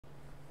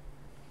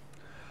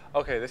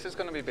Okay, this is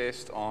going to be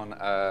based on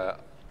a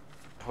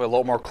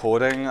lot more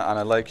coding, and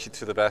I'd like you,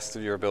 to the best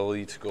of your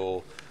ability, to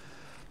go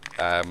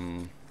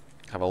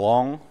have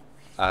along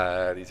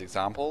these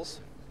examples.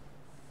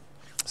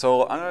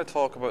 So I'm going to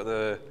talk about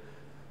the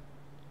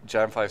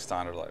gem5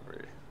 standard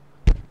library.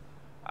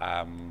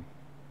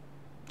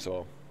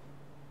 So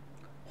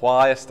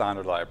why a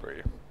standard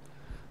library?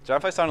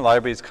 gem5 standard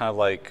library is kind of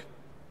like,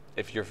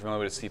 if you're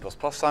familiar with a C++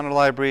 standard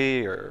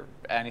library or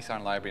any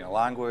standard library in a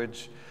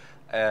language,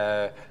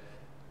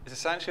 it's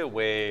essentially a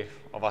way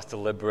of us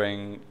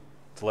delivering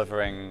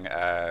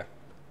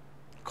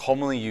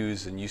commonly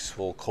used and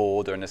useful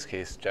code, or in this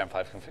case,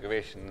 gem5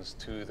 configurations,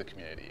 to the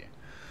community.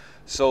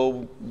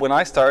 So when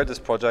I started this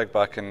project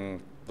back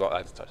in,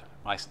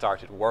 I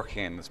started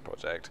working in this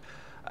project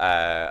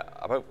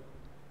about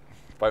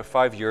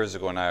 5 years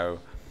ago now,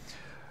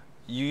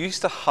 you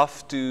used to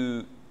have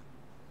to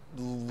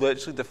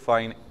literally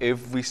define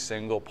every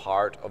single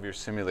part of your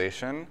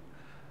simulation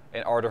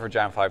in order for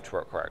gem5 to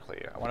work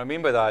correctly. And what I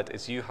mean by that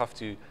is you have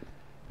to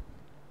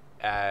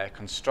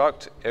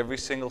construct every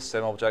single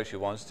sim object you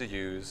wanted to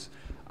use,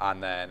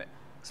 and then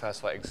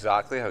specify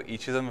exactly how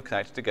each of them are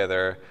connected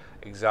together,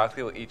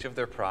 exactly what each of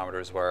their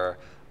parameters were,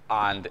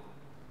 and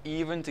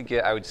even to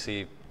get, I would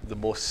say, the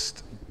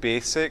most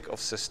basic of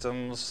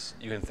systems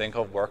you can think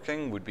of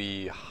working would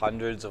be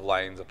hundreds of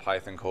lines of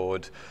Python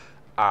code.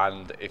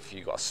 And if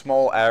you got a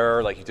small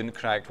error, like you didn't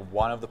connect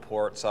one of the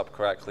ports up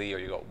correctly, or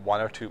you got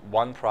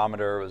one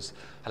parameter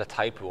had a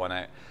typo in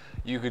it,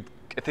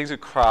 things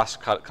would crash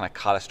kind of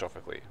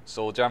catastrophically.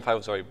 So gem5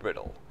 was very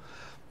brittle.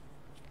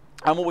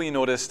 And what we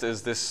noticed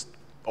is this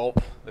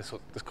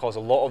caused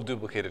a lot of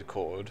duplicated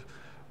code,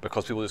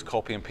 because people just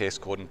copy and paste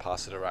code and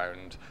pass it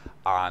around,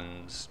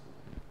 and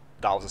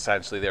that was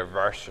essentially their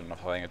version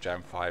of having a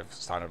gem5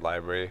 standard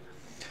library.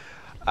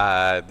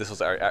 This was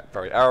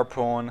very error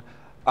prone,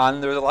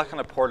 and there was a lot of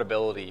kind of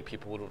portability.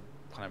 People would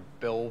kind of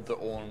build their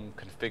own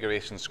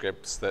configuration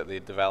scripts that they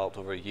developed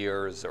over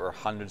years that were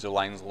hundreds of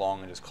lines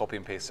long, and just copy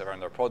and paste it around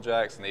their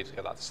projects, and they just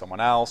give that to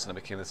someone else, and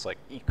it became this like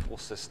equal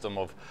system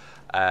of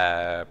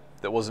that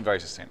wasn't very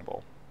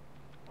sustainable.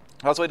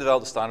 That's why I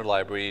developed the standard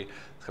library.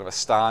 It's kind of a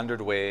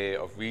standard way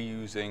of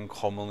reusing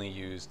commonly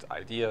used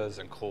ideas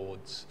and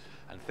codes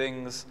and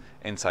things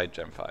inside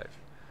gem5.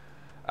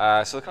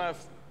 So the kind of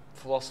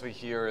philosophy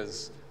here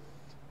is,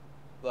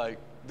 like,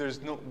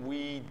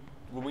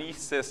 when we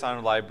say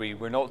standard library,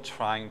 we're never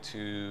trying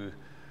to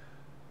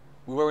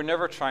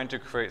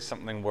create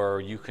something where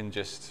you can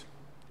just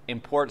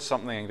import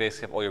something and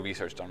basically have all your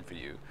research done for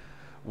you.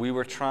 We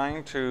were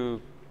trying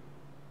to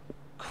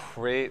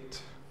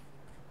create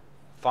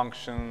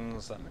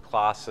functions and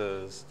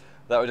classes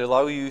that would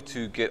allow you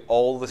to get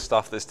all the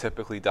stuff that's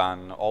typically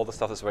done, all the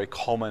stuff that's very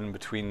common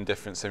between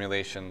different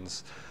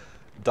simulations,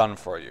 done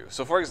for you.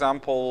 So for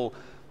example,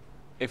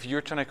 if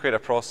you're trying to create a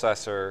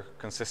processor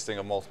consisting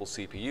of multiple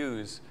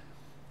CPUs,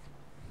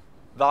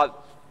 that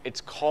it's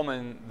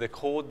common, the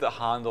code that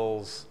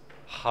handles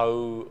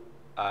how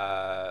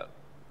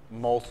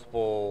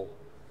multiple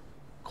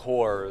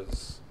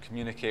cores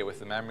communicate with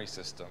the memory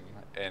system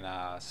in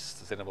a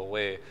sustainable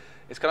way,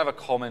 it's kind of a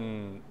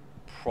common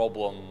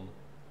problem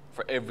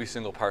for every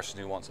single person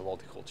who wants a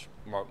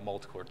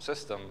multi-core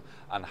system,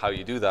 and how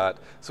you do that.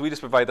 So we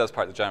just provide that as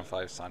part of the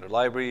gem5 standard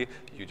library.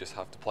 You just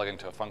have to plug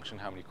into a function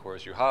how many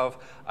cores you have,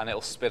 and it'll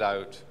spit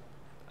out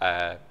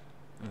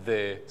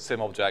the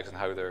sim objects and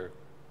how they're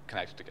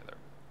connected together.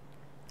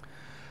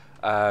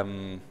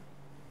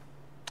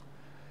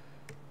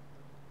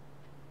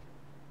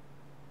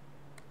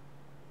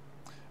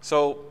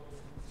 So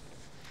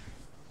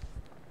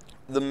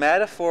the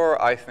metaphor,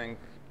 I think,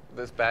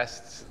 that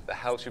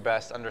helps you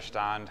best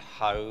understand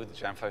how the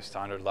gem5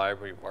 standard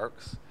library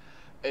works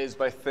is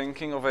by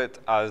thinking of it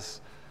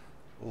as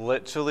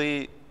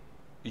literally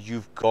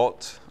you've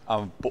got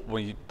a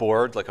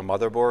board, like a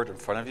motherboard, in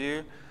front of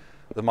you.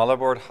 The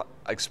motherboard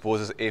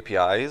exposes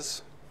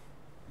APIs,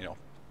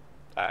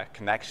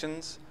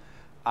 connections,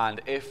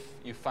 and if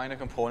you find a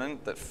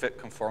component that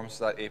conforms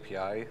to that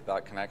API,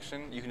 that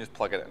connection, you can just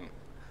plug it in.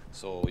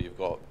 So you've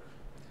got,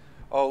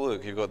 oh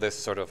look, you've got this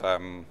sort of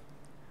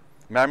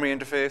memory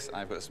interface, and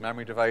I've got this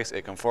memory device,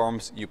 it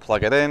conforms, you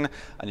plug it in,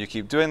 and you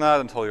keep doing that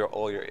until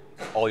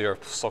all your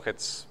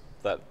sockets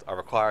that are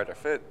required are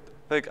fit,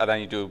 and then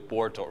you do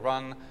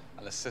board.run,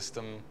 and the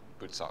system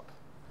boots up.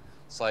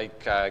 It's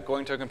like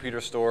going to a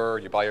computer store,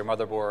 you buy your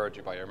motherboard,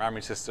 you buy your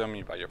memory system,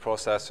 you buy your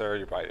processor,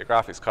 you buy your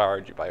graphics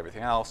card, you buy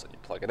everything else, and you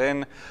plug it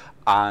in,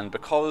 and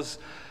because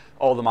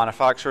all the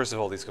manufacturers of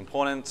all these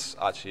components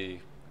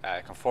actually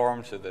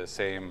conform to the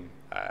same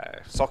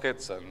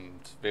sockets and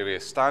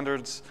various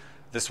standards,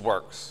 this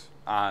works.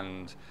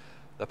 And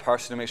the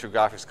person who makes your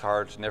graphics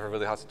card never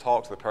really has to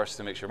talk to the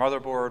person who makes your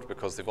motherboard,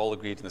 because they've all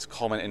agreed on this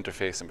common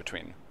interface in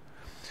between.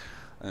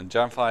 And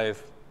gem5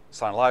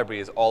 standard library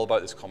is all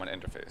about this common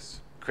interface,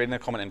 creating a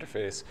common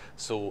interface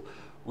so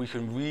we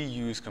can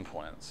reuse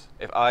components.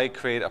 If I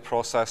create a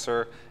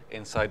processor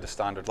inside the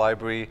standard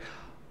library,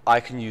 I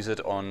can use it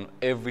on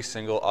every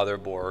single other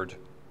board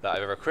that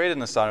I've ever created in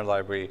the standard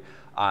library,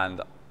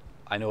 and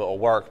I know it'll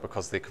work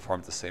because they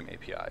conform to the same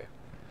API.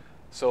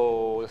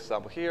 So this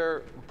example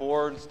here,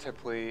 boards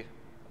typically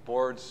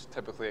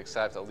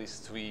accept at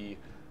least 3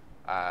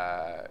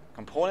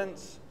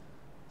 components: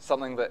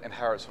 something that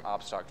inherits from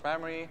abstract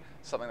memory,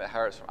 something that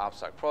inherits from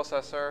abstract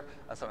processor,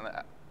 and something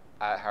that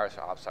inherits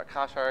from abstract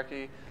cache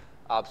hierarchy.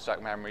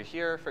 Abstract memory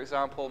here, for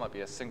example, might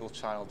be a single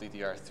channel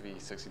DDR3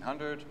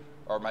 1600,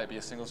 or it might be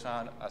a single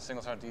channel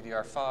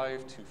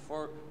DDR5 to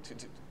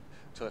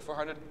the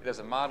 400. It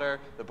doesn't matter.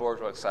 The board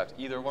will accept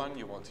either one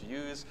you want to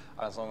use,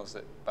 as long as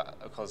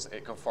because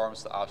it conforms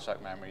to the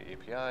abstract memory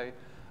API.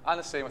 And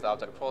the same with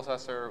abstract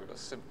processor. We've got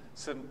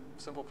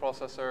simple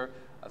processor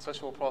and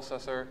switchable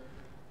processor.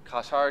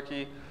 Cache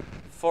hierarchy.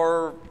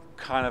 For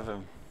kind of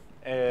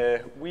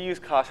we use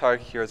cache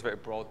hierarchy here as a very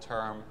broad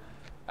term.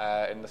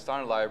 In the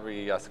standard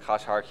library, the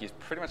cache hierarchy is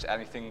pretty much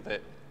anything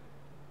that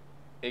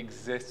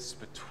exists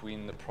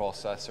between the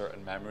processor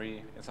and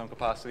memory in some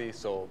capacity.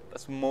 So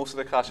that's most of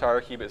the cache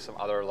hierarchy, but some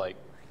other like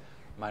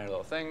minor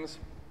little things.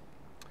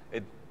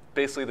 It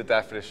basically the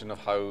definition of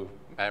how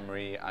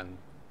memory and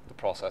the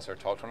processor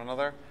talk to one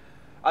another.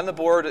 And the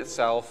board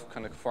itself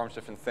kind of conforms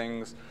different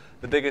things.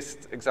 The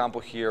biggest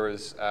example here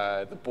is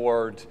the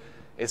board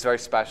is very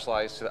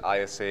specialized to the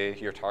ISA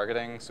you're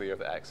targeting. So you have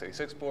the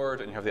x86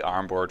 board and you have the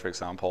ARM board, for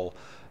example,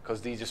 because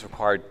these just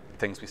require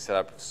things to be set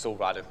up so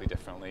radically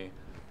differently.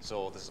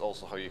 So this is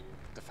also how you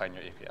define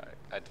your API,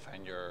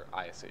 define your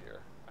ISA you're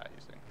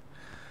using.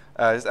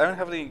 Does everyone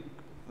have any?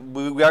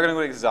 We are going to go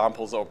to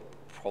examples that will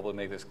probably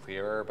make this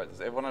clearer, but does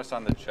everyone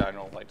understand the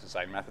general like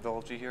design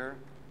methodology here?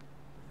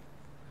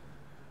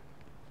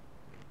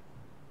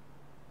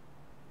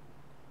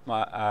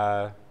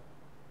 Mayar,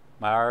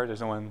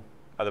 there's no one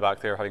at the back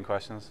there having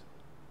questions?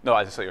 No,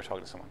 I just thought you were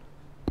talking to someone.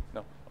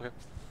 No? Okay.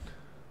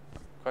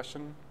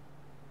 Question?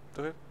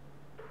 Okay.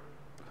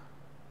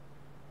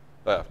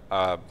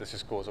 This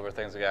just goes over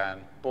things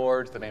again.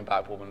 Board, the main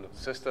backbone of the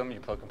system. You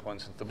plug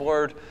components into the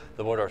board.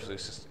 The board also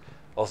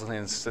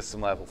contains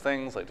system-level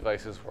things like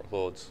devices,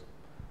 workloads,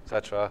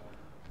 etc.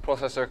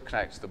 Processor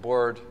connects to the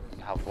board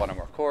and have 1 or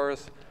more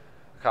cores.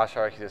 A cache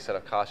hierarchy is a set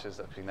of caches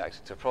that are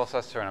connected to a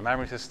processor and a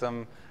memory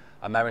system.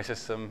 A memory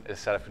system is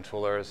a set of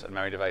controllers and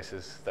memory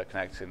devices that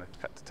connect to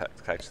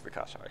the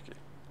cache hierarchy.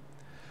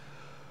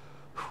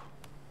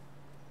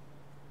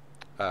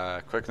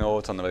 Quick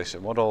note on the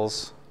relationship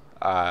models.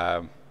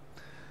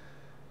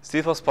 C++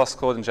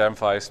 code in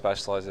gem5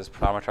 specializes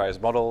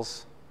parameterized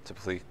models,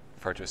 typically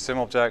referred to as sim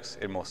objects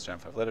in most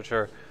gem5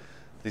 literature.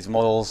 These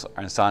models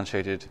are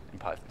instantiated in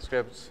Python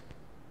scripts.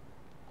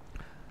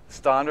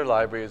 Standard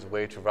library is a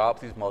way to wrap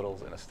these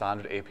models in a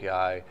standard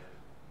API,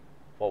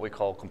 what we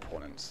call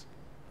components.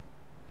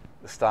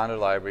 The standard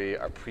library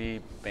are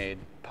pre-made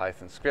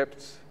Python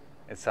scripts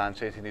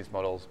instantiating these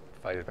models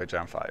provided by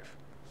gem5.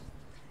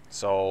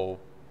 So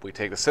we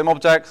take the sim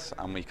objects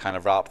and we kind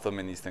of wrap them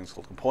in these things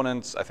called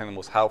components. I think the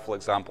most helpful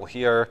example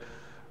here,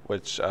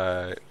 which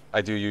I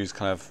do use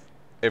kind of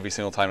every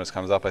single time this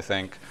comes up, I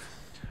think.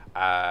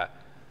 A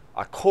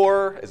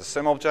core is a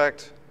sim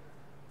object,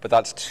 but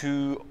that's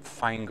too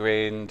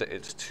fine-grained.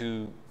 It's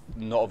too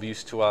not of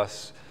use to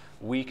us.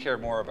 We care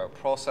more about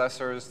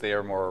processors.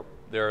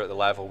 They're at the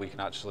level we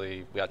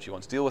actually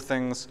want to deal with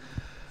things.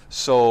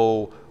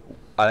 So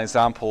an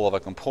example of a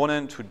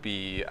component would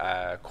be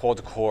a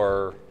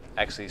quad-core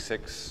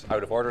x86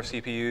 out-of-order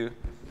CPU,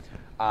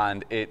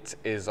 and it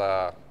is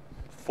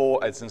it's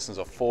an instance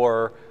of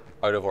 4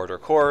 out-of-order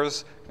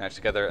cores connected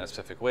together in a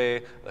specific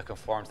way that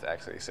conform to the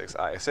x86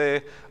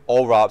 ISA,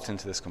 all wrapped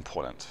into this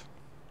component.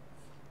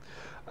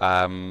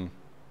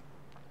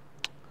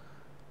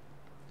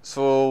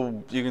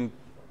 So you can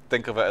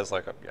think of it as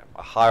like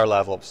a higher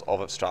level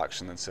of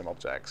abstraction than sim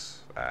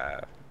objects,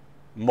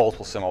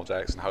 multiple sim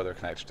objects and how they're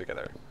connected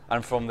together.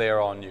 And from there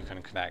on, you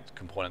can connect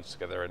components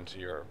together into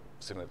your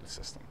simulated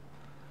system.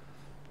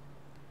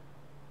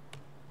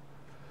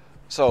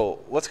 So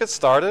let's get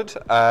started.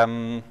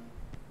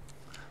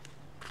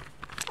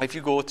 If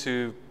you go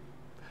to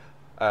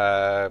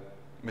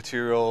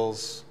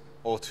materials,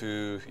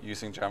 O2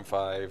 using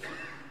gem5,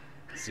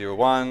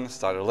 01,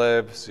 starter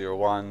lib,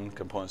 01,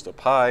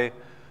 components.py,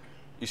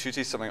 you should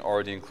see something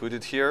already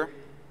included here.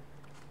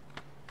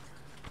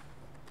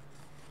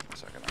 One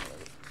second.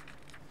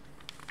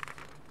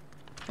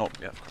 Oh,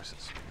 yeah, of course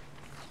it's.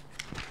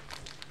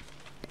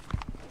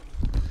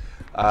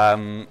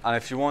 And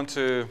if you want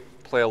to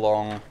play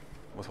along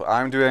with what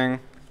I'm doing,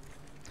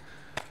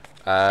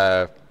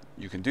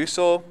 you can do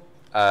so,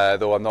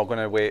 though I'm not going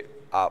to wait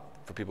up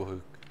for people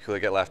who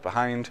get left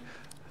behind.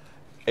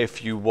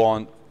 If you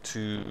want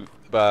to,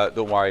 but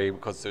don't worry,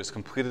 because there's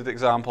completed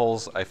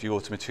examples. If you go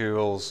to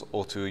materials,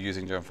 O2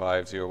 using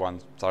gem5,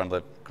 01, starter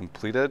lib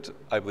completed,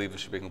 I believe there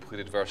should be a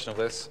completed version of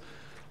this.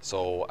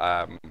 So,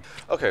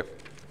 okay,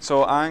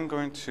 so I'm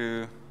going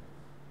to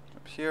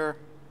up here.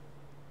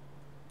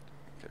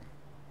 Okay.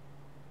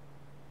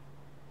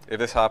 If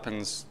this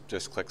happens,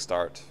 just click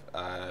start.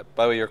 By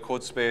the way, your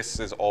code space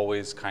is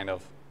always kind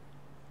of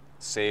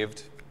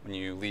saved. When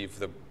you leave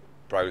the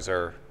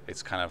browser,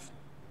 it's kind of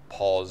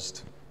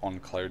paused on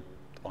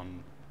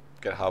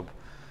GitHub.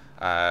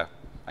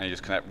 and you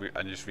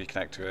just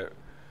reconnect to it.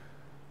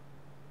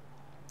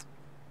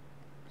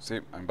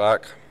 See, I'm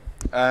back.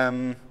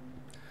 And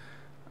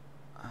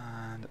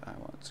I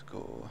want to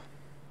go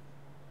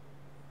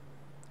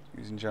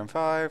using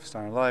gem5,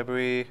 standard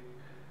library.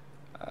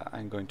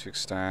 I'm going to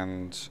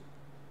extend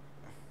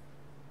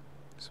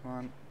this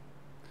one.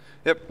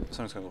 Yep,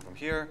 so I'm just going to go from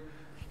here.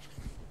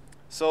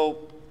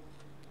 So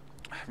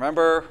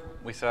remember,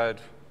 we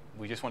said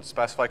we just want to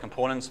specify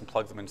components and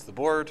plug them into the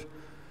board.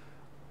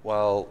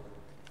 Well,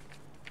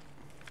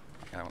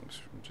 I'm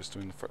just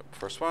doing the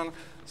first one.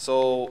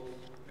 So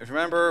if you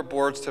remember,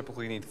 boards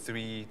typically need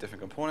 3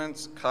 different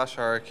components: cache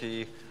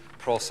hierarchy,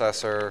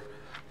 processor,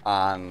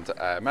 and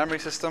memory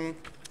system.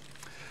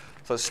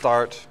 So let's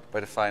start by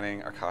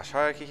defining our cache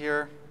hierarchy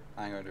here.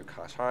 I'm going to do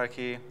cache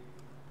hierarchy.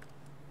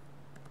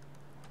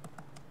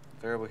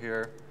 Variable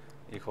here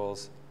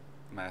equals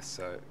mess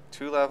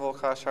 2-level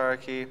cache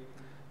hierarchy.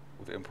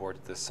 We've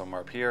imported this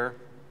somewhere up here,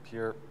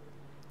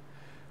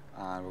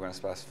 and we're going to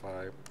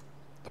specify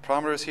the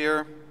parameters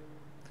here.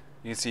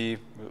 You can see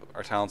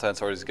our talent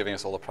tensor is giving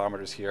us all the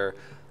parameters here.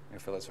 I'm going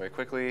to fill this very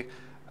quickly.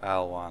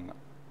 L1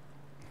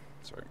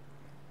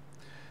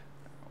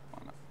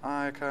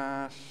 I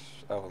cache,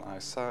 L1 I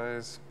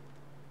size.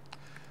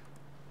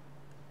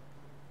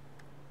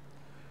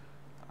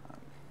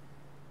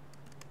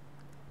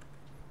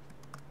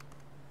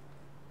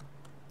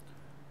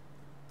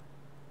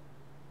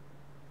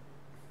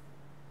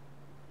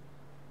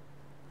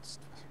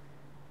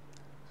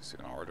 Just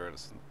in order,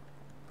 it's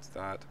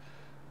that.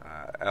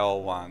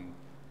 L1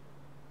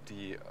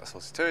 D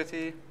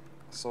associativity.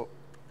 So,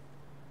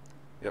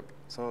 yep,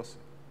 so it's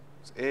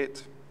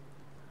 8.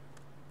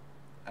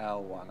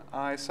 L1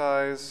 I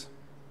size.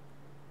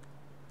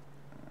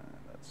 And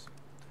that's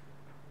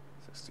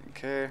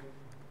 16K.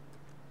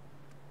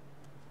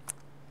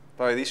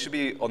 By the way, these should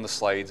be on the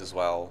slides as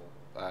well.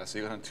 So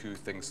you can have 2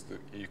 things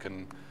that you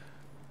can,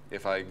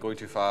 if I go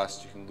too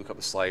fast, you can look up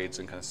the slides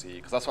and kind of see,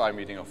 because that's what I'm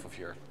reading off of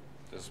here.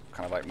 There's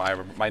kind of like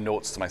my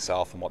notes to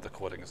myself and what the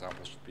coding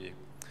example should be.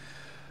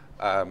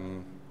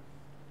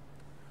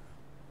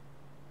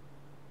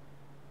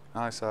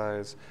 I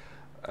size,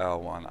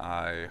 L1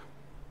 I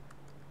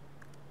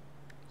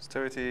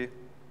sensitivity,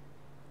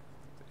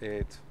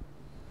 8.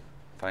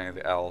 Finding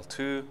the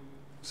L2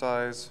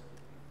 size,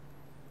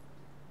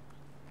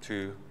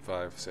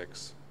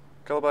 256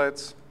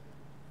 kilobytes.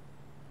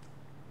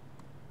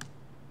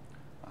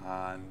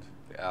 And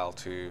the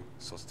L2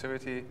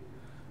 sensitivity,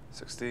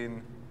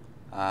 16.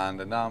 And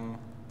the num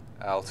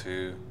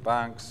L2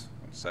 banks,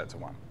 set to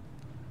 1.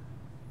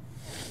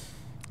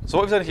 So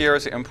what we've done here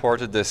is we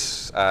imported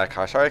this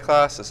cache hierarchy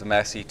class. It's a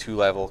messy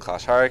 2-level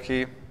cache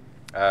hierarchy.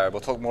 We'll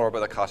talk more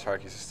about the cache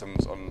hierarchy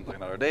systems on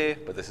another day,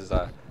 but this is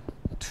a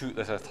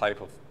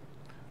type of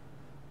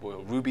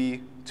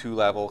Ruby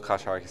 2-level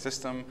cache hierarchy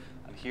system.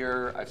 And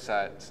here I've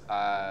set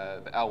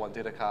the L1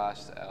 data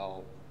cache, the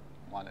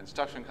L1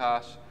 instruction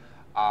cache,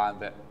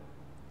 and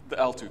the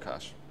L2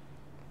 cache,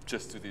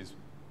 just to these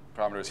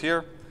parameters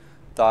here.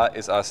 That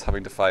is us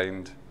having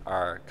defined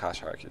our cache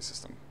hierarchy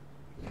system.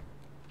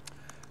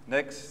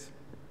 Next,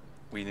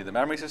 we need the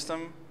memory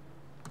system.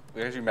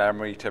 We actually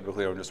memory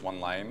typically on just one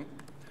line.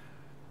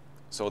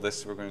 So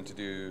this we're going to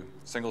do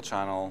single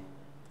channel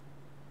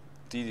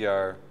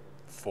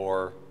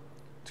DDR4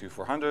 to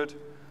 400. If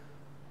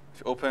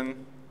you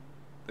open,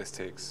 this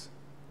takes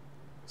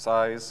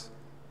size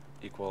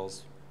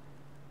equals,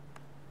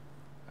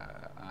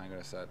 I'm going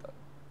to set that.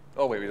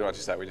 Oh wait, we don't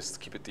actually set, we just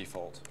keep it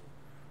default.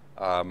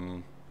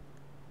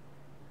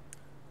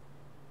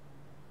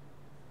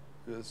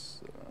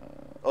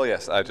 Oh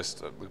yes, I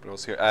just loop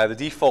it here. The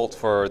default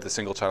for the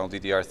single channel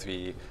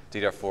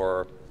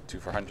DDR4 to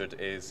 400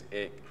 is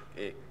 8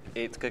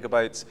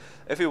 gigabytes.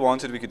 If we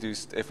wanted, we could do.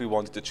 If we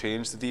wanted to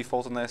change the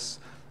default on this,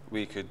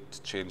 we could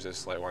change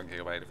this like 1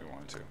 gigabyte if we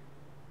wanted to.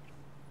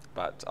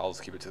 But I'll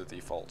just keep it to the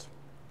default.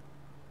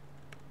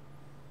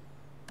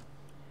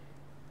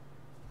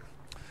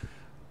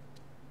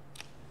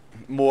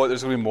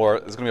 There's going to be more.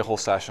 There's going to be a whole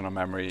session on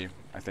memory,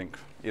 I think,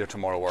 either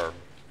tomorrow or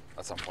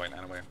at some point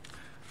anyway.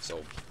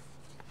 So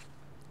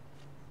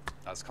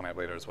that's coming up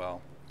later as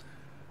well.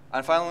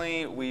 And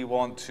finally, we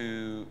want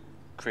to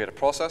create a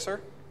processor.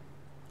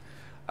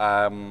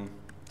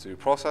 To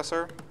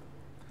processor.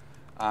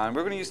 And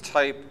we're going to use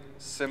type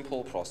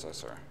simple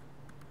processor,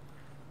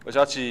 which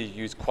actually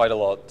used quite a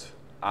lot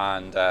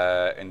and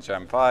in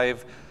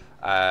gem5.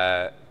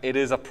 It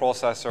is a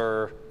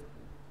processor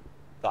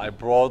that I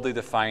broadly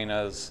define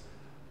as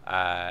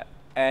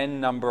n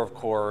number of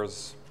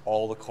cores.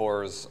 All the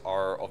cores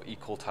are of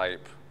equal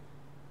type,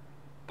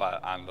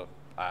 and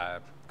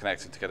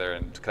connected together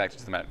and connected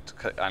to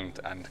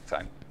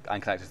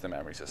the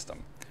memory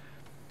system.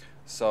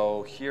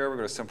 So here we're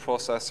going to sim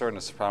processor, and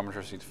the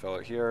parameters you need to fill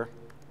out here.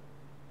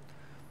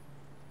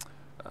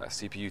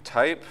 CPU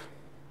type.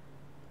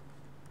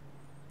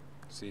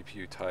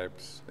 CPU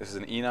types. This is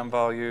an enum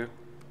value.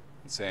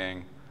 It's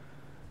saying,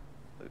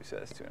 let me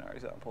set this to an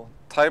example.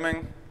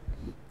 Timing.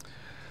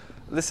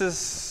 This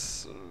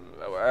is,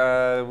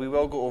 we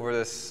will go over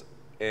this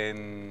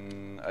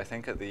I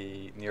think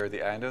near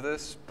the end of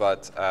this,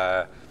 but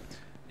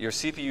your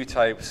CPU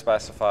type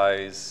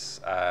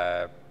specifies,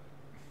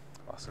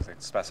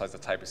 specifies the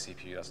type of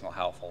CPU. That's not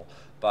helpful,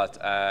 but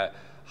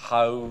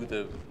how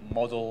the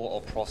model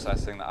of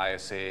processing the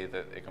ISA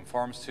that it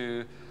conforms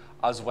to,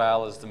 as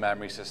well as the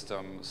memory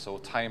system. So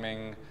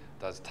timing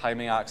does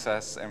timing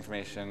access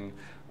information,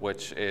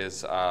 which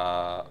is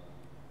a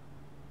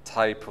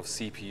type of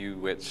CPU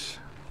which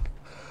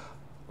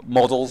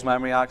models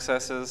memory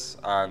accesses,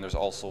 and there's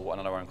also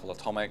another one called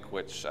atomic,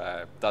 which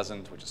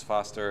doesn't, which is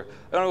faster.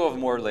 I'm going to go over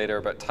more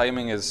later, but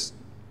timing is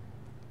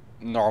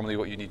normally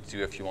what you need to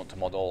do if you want to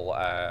model,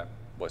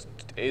 what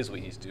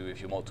you need to do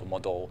if you want to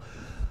model,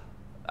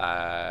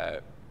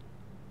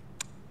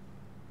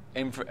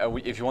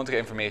 if you want to get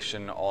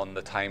information on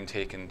the time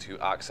taken to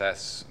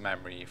access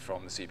memory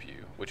from the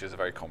CPU, which is a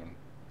very common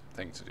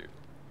thing to do.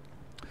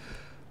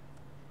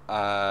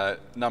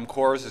 Num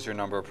cores is your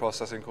number of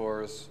processing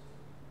cores.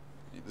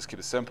 You just keep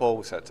it simple,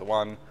 we set it to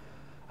 1.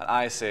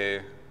 An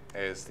ISA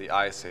is the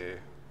ISA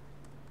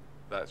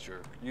that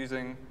you're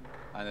using.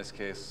 In this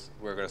case,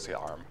 we're going to say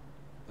ARM.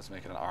 Let's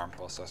make it an ARM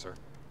processor.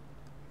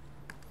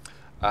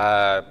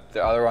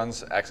 The other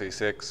ones,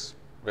 x86,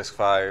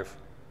 RISC-V,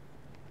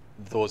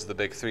 those are the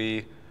big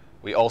 3.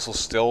 We also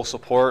still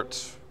support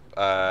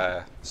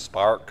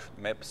Spark,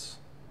 MIPS,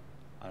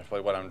 and that's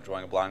probably what I'm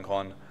drawing a blank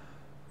on.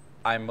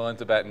 I'm willing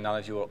to bet none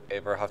of you will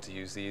ever have to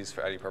use these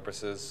for any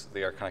purposes.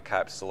 They are kind of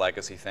kept as a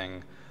legacy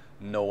thing.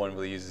 No one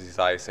really uses these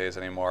ISAs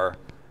anymore.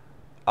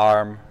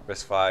 ARM,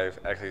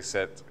 RISC-V,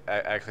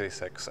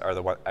 x86 are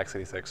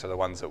the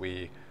ones that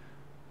we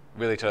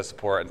really try to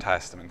support and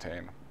test and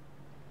maintain.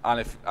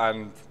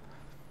 And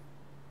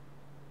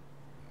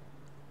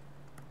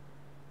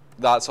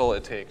that's all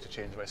it takes to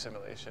change my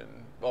simulation.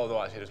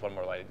 Although actually there's one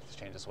more line to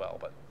change as well.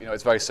 But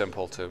it's very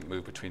simple to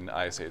move between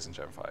ISAs and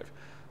gem5.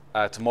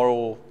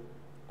 Tomorrow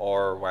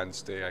or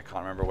Wednesday, I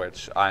can't remember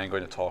which, I'm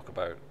going to talk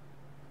about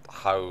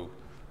how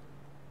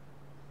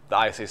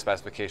the ISA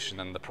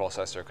specification and the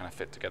processor kind of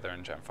fit together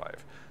in gem5.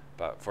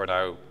 But for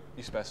now,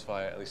 you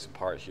specify at least in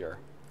part here.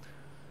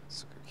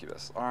 So keep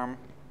this ARM.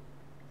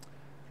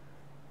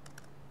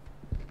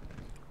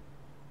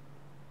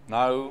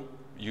 Now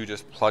you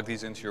just plug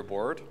these into your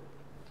board.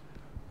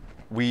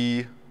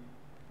 We're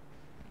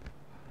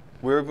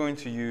going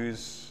to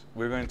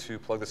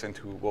plug this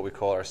into what we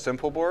call our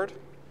simple board.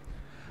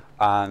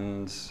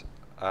 And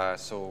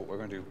so we're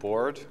going to do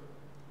board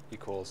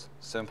equals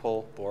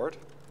simple board.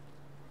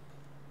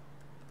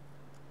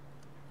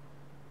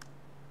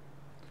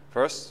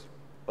 First,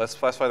 let's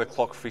specify the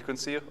clock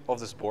frequency of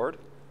this board.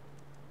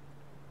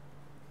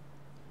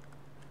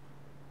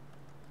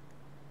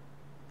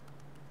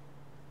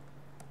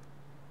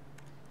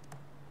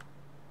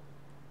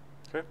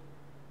 Okay.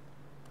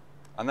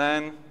 And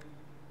then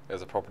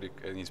there's a property,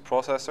 it needs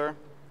processor.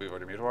 We've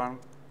already made one.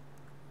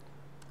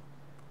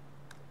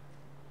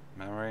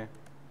 Memory.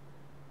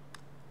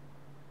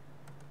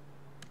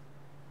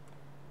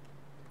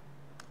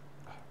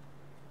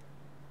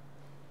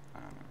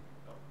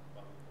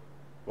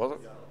 Was it?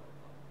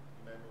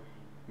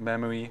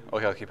 Memory.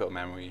 Okay, I'll keep it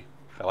memory.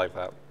 I like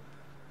that.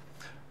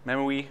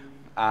 Memory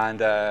and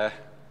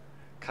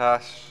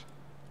cache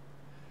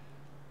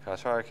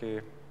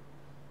hierarchy.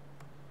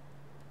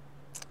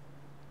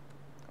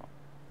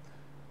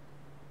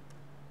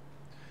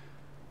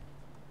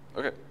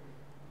 Okay.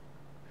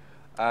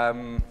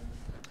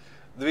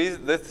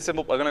 This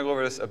simple. I'm going to go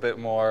over this a bit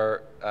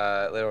more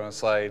later on in the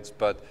slides,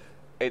 but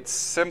it's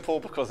simple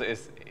because it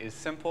is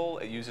simple.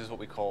 It uses what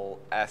we call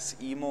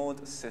SE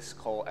mode,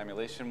 syscall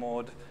emulation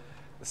mode.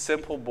 The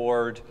simple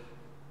board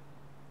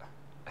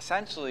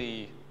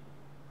essentially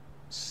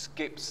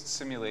skips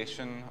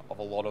simulation of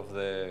a lot of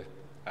the,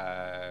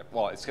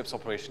 it skips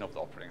operation of the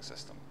operating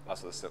system.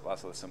 That's what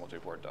the simple J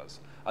board does.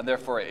 And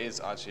therefore, it is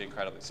actually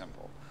incredibly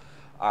simple.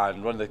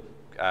 And one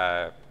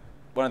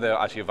of the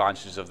actually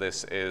advantages of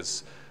this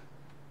is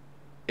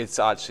it's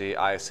actually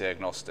ISA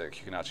agnostic.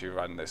 You can actually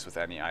run this with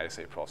any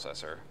ISA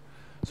processor.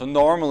 So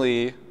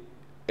normally,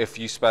 if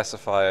you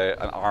specify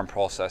an ARM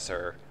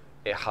processor,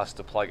 it has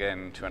to plug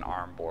into an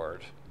ARM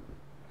board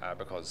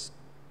because,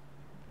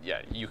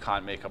 yeah, you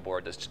can't make a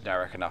board that's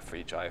generic enough for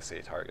each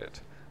ISA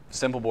target. The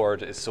simple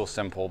board is so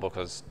simple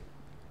because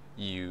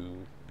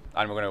and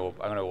I'm going to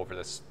go over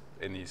this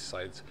in these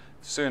slides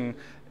soon,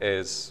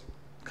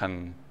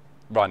 can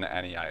run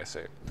any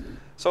ISA.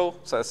 So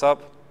set this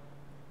up.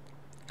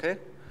 Okay.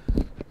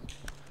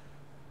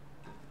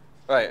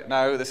 Right,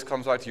 now this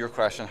comes back to your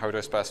question, how do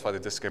I specify the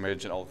disk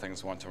image and all the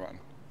things I want to run?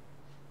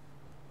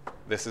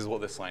 This is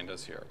what this line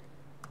does here.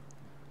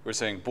 We're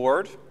saying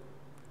board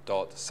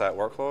dot set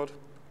workload,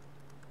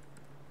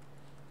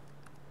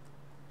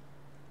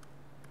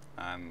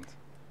 and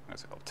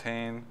let's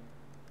obtain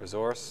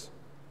resource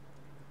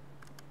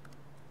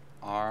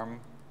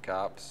ARM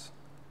gaps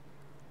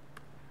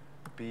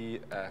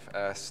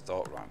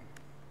bfs.run.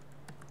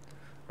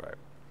 Right.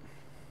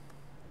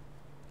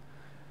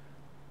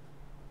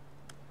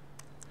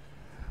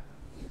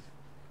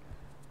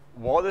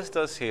 What this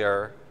does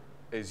here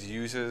is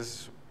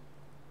uses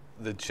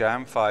the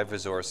gem5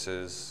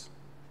 resources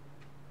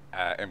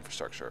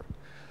infrastructure.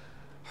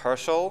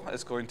 Herschel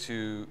is going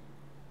to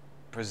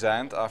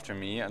present after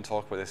me and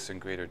talk about this in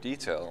greater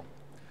detail.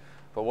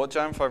 But what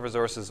gem5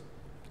 resources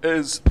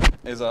is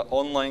an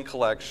online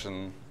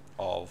collection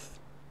of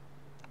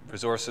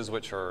resources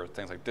which are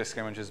things like disk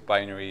images,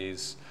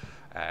 binaries,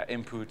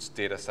 inputs,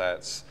 data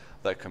sets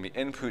that can be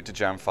input to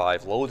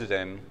gem5, loaded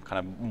in, kind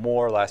of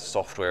more or less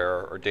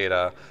software or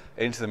data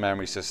into the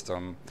memory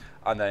system,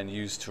 and then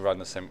used to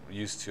run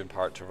in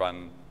part to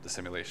run the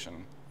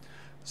simulation.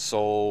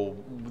 So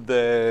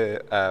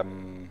the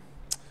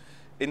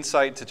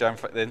insight to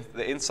gem5,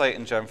 the insight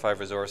in gem5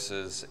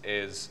 resources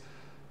is,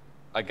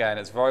 again,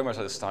 it's very much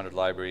like the standard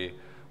library.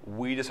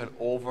 We just had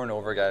over and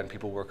over again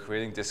people were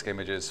creating disk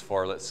images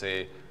for, let's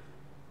say,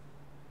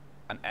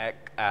 an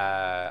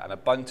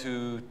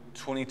Ubuntu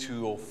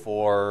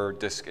 2204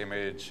 disk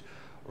image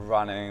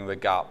running the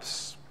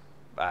GAPS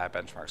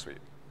benchmark suite.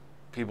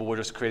 People were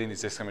just creating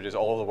these disk images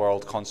all over the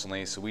world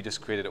constantly, so we just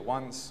created it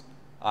once,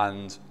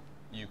 and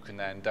you can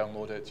then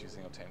download it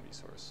using Obtain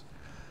resource.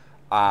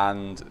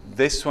 And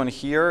this one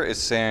here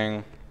is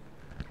saying,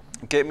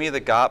 get me the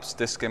GAPS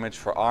disk image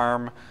for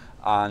ARM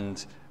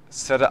and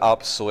set it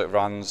up so it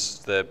runs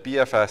the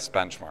BFS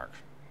benchmark.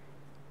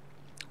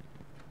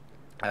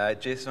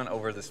 Jason went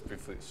over this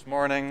briefly this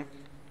morning,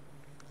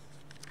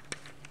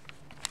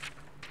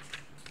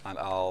 and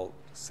I'll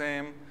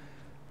same.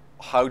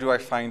 How do I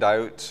find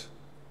out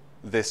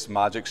this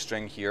magic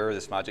string here,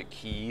 this magic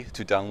key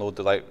to download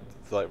the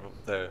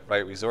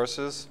right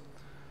resources?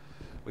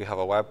 We have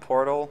a web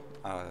portal.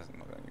 I'm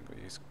going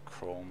to use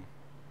Chrome,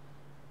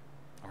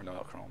 or no,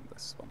 not Chrome,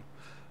 this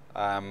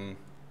one.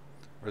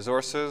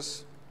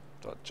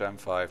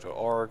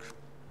 Resources.gem5.org.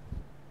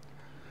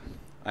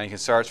 And you can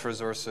search for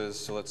resources.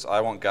 So I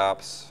want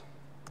GAPS,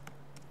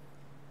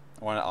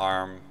 I want an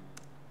ARM,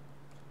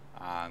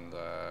 and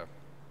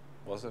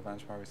what was the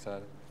benchmark we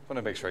said? I want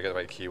to make sure I get the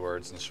right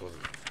keywords and show that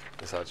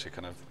this actually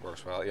kind of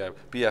works well. Yeah,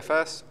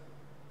 BFS,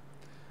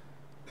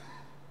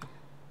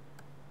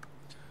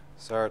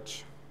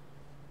 search.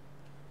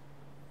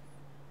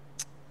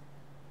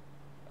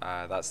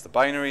 That's the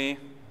binary,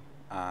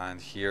 and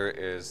here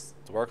is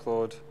the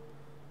workload.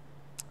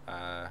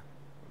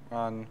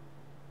 Run.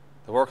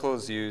 The workload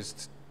is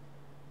used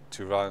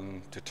to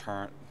run, to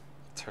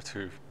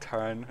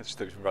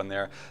run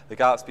there. The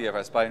GAPS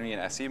BFS binary in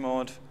SE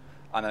mode,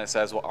 and then it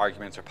says what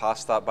arguments are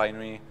passed that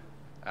binary,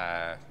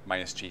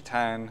 minus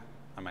G10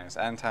 and minus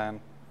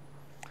N10.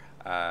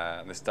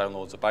 And this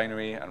downloads a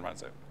binary and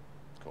runs it.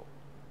 Cool.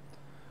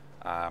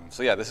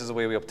 So yeah, this is the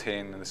way we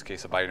obtain, in this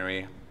case, a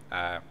binary.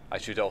 I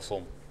should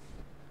also,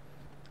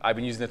 I've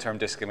been using the term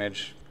disk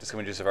image. Disk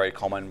images are very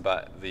common,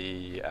 but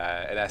in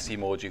SE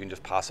mode, you can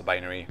just pass a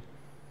binary.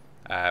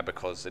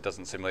 Because it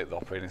doesn't simulate the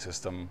operating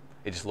system.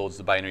 It just loads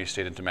the binary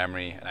straight into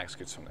memory and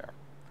executes from there.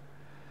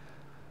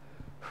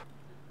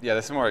 Yeah,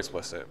 this is more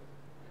explicit.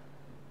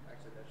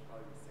 Actually, that should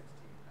probably be 16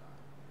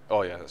 now.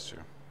 Oh, yeah, that's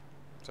true.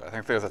 So I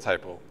think there's a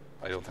typo.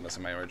 I don't think that's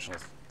in my original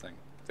thing.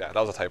 Yeah,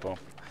 that was a typo.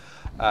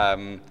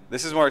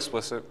 This is more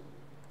explicit.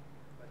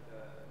 But,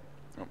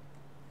 oh.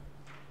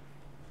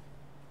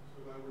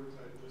 So that works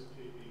out just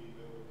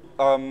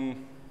KB.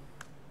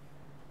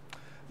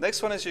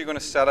 Next one is you're going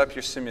to set up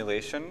your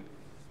simulation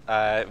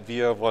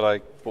via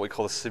what we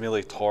call the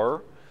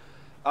simulator.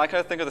 I kind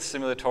of think of the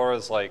simulator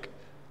as like,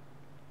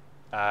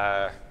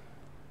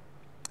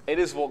 it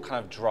is what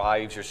kind of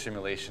drives your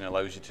simulation and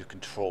allows you to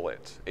control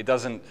it. It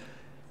doesn't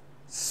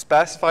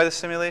specify the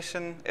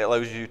simulation. It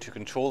allows you to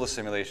control the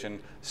simulation,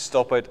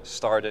 stop it,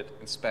 start it,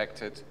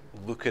 inspect it,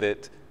 look at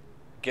it,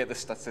 get the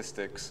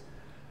statistics.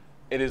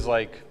 It is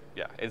like,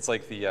 yeah, it's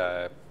like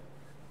the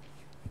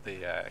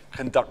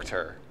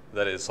conductor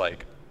that is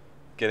like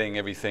getting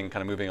everything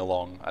kind of moving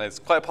along. And it's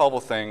quite a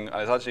powerful thing,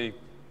 and it's actually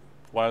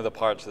one of the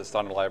parts of the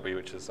standard library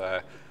which is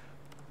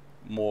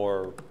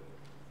more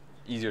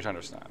easier to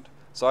understand.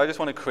 So I just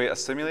want to create a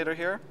simulator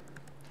here,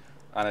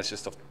 and it's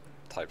just a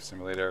type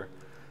simulator.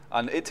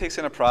 And it takes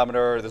in a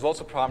parameter. There's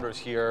lots of parameters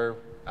here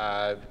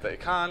that it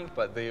can,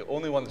 but the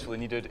only one that's really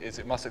needed is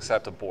it must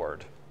accept a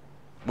board,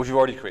 which we've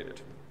already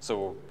created.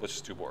 So let's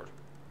just do board.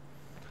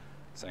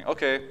 Saying,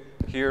 OK,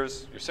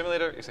 here's your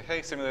simulator. You say,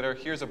 hey, simulator,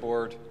 here's a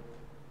board.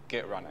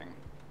 Get running.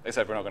 They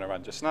said we're not going to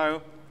run just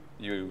now.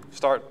 You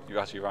start. You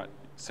actually run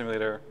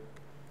simulator.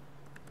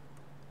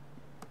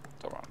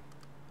 Don't run.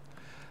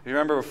 If you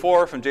remember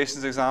before from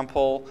Jason's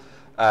example,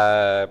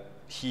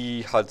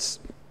 he had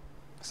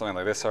something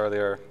like this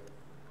earlier.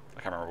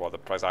 I can't remember what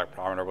the exact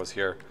parameter was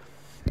here.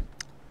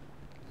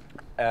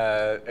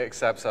 It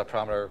accepts a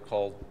parameter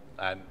called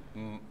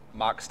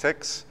max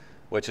ticks,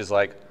 which is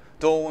like,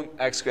 don't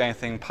execute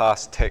anything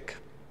past tick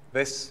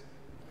this.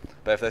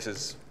 But if this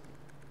is,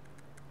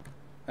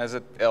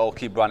 it'll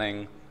keep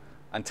running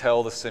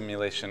until the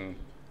simulation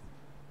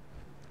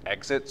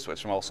exits,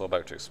 which I'm also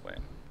about to explain.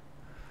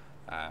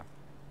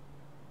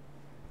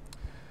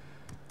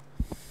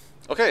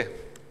 OK,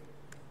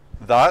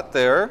 that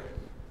there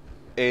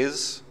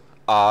is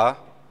our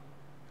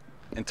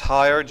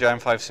entire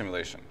gem5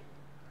 simulation.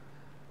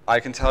 I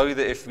can tell you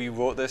that if we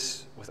wrote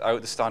this without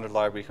the standard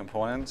library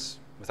components,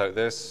 without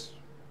this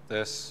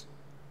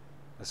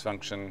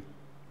function,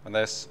 and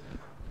this,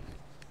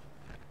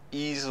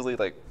 easily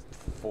like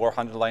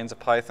 400 lines of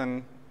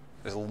Python.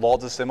 There's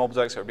lots of sim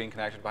objects that are being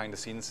connected behind the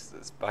scenes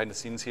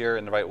here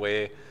in the right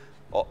way,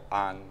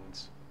 and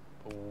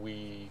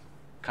we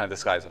kind of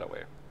disguise it that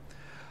way.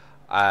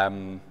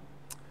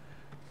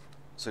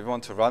 So if you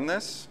want to run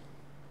this,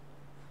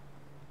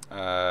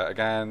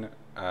 again,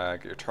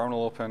 get your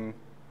terminal open,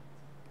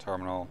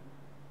 terminal,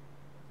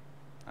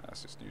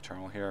 let's just new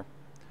terminal here.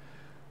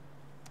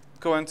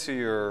 Go into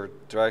your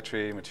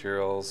directory,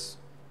 materials,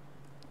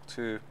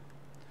 2,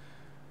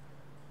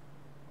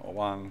 or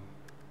 1,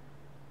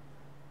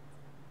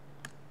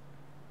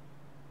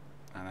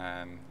 and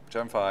then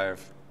gem5,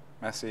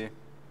 messy,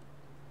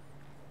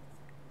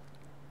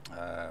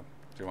 01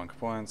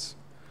 components.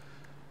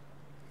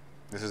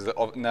 This is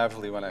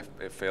inevitably when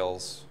it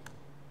fails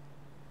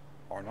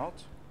or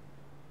not.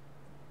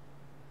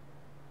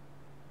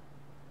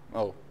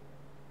 Oh.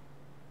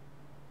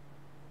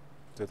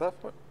 Did that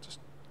just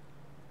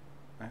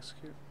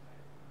execute? I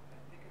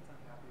think it's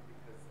unhappy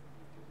because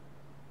you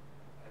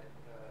didn't,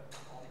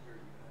 all your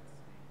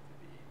units need to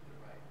be the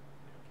right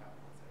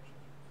capitalization.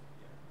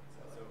 Yeah.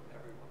 So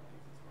everyone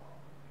thinks it's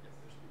wrong. Yes.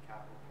 There should be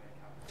capital K,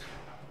 capital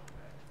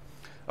K.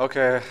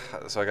 Okay,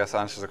 so I guess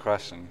that answers the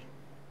question.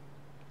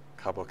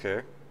 Capital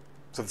K.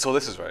 So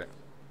this is right?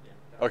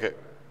 Yeah. Okay. Right.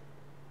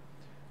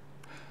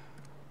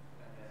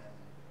 And then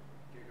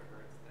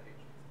gigahertz, the H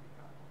needs to be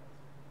capitalized.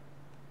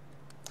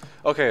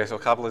 Okay, so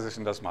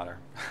capitalization does matter.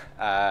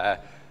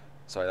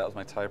 Sorry, that was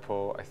my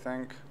typo, I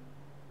think.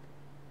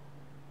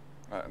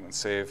 And then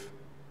save.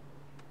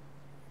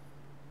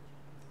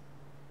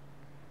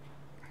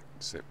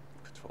 Save,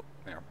 control,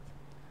 there.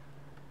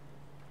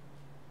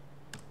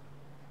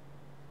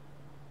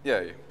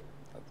 Yay.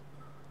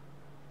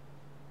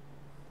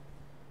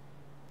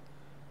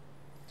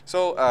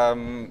 So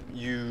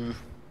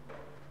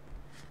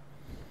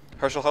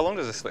Herschel, how long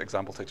does this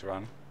example take to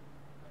run?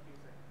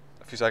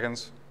 A few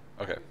seconds?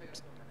 Okay.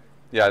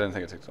 Yeah, I didn't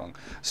think it took too long.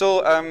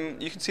 So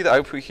you can see the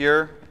output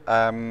here.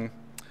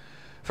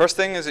 First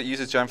thing is it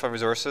uses gem5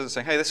 resources. It's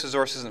saying, hey, this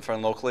resource isn't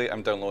found locally.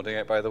 I'm downloading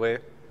it, by the way.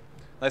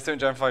 Nice thing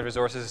with gem5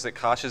 resources is it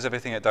caches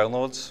everything it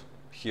downloads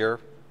here,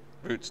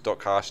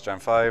 root.cache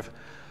gem5,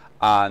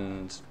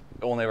 and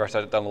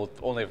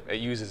it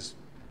uses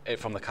it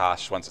from the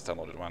cache once it's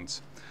downloaded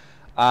once.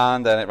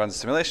 And then it runs the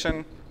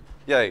simulation.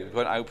 Yeah, we've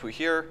got an output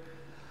here.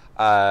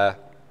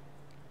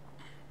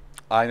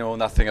 I know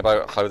nothing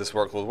about how this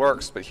workload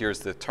works, but here's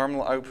the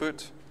terminal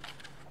output.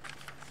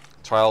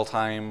 Trial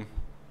time.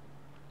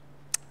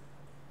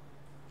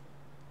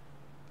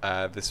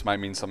 This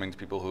might mean something to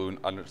people who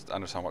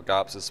understand what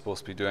gaps is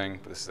supposed to be doing,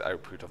 but this is the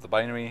output of the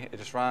binary it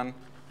just ran.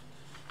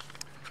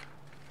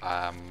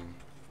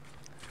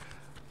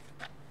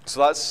 So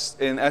that's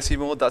in SE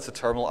mode, that's the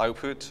terminal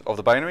output of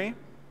the binary.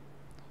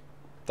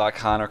 That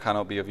can or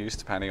cannot be of use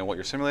depending on what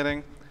you're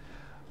simulating.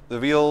 The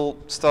real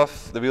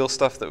stuff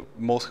that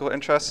most people are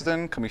interested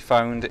in can be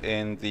found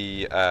in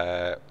the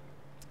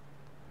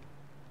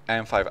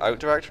m5 out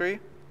directory.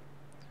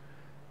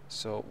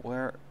 So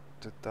where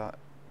did that?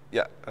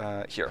 Yeah,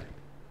 here.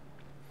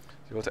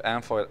 You go to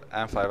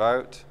m5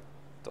 out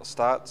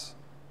 .stats.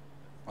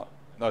 Oh,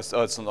 no,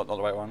 it's not the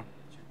right one.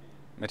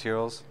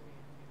 Materials.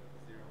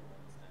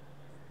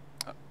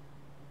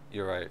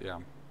 You're right. Yeah.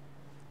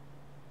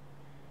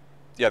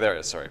 Yeah, there it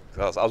is, sorry.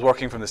 I was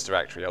working from this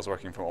directory. I was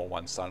working from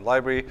 01 standard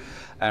library,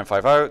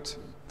 m5 out.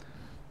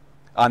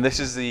 And this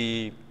is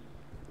a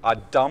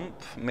dump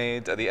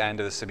made at the end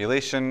of the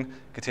simulation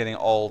containing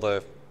all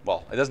the,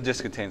 well, it doesn't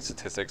just contain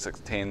statistics, it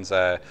contains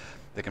the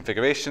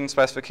configuration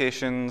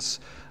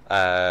specifications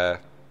and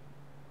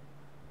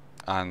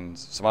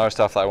some other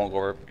stuff that I won't go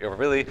over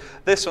really.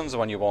 This one's the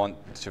one you want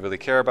to really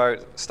care about,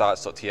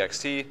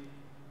 stats.txt.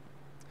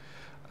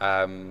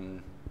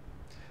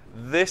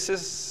 This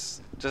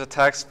is just a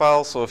text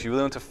file, so if you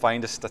really want to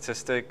find a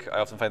statistic, I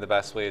often find the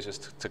best way is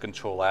just to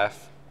Control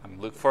F and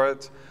look for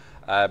it.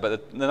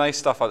 But the nice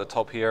stuff at the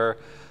top here,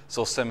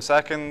 so sim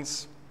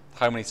seconds,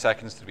 how many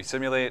seconds did we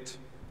simulate?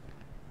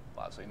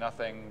 Well, absolutely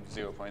nothing,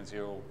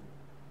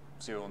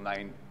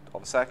 0.009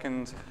 of a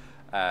second.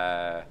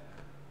 The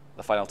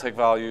final tick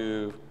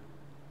value,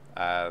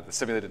 the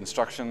simulated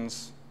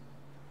instructions,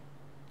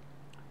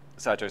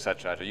 etc.,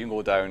 etc. You can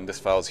go down, this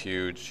file's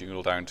huge, you can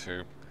go down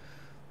to,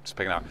 just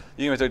picking out.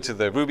 You can go down to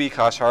the Ruby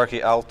cache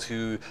hierarchy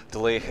L2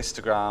 delay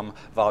histogram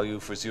value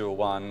for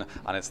 0.1,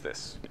 and it's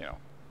this,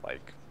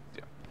 like,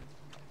 yeah.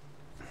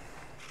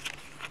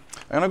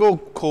 I'm going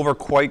to go over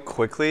quite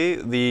quickly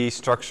the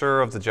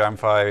structure of the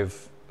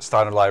gem5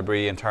 standard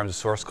library in terms of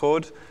source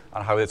code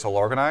and how it's all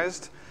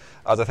organized,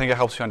 as I think it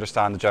helps you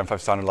understand the gem5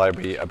 standard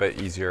library a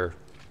bit easier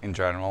in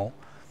general.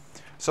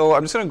 So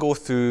I'm just going to go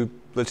through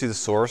literally the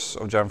source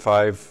of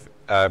gem5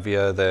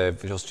 via the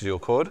Visual Studio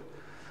Code.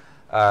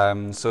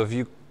 So if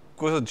you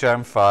go to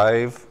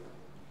gem5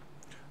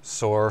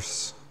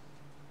 source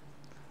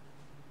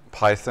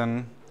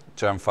Python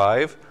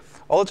gem5,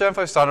 all the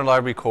gem5 standard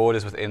library code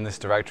is within this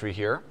directory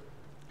here.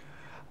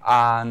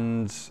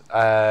 And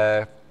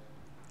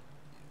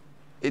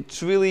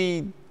it's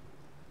really,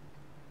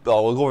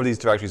 well, we'll go over these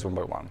directories one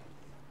by one.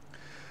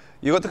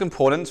 You've got the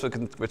components,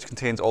 which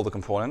contains all the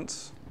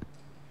components.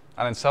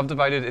 And then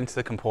subdivided into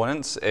the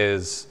components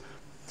is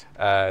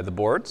the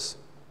boards,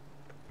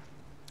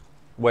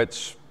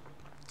 which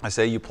I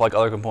say you plug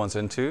other components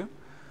into.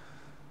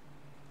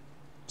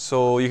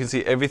 So you can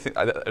see everything.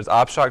 There's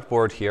abstract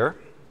board here.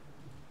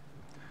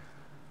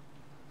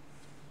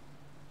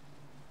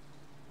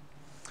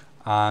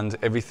 And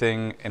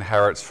everything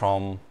inherits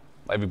from,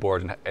 every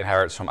board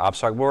inherits from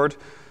abstract board.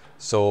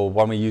 So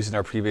one we used in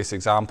our previous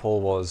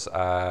example was,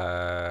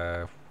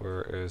 where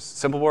is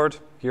simple board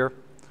here?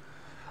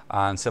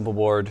 And simple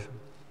board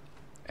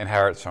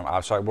inherits from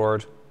abstract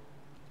board.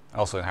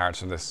 Also inherits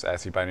from this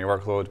SE binary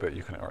workload, but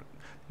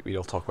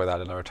we'll talk about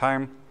that another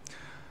time.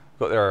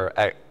 We've got our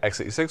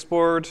x86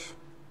 board,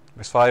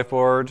 RISC-V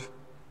board,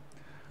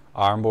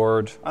 ARM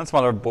board, and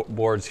some other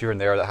boards here and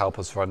there that help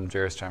us run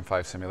various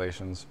gem5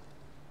 simulations.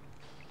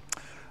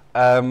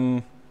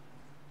 Going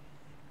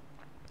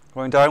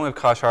down, we have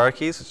cache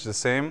hierarchies, which is the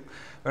same.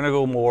 We're going to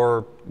go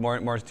more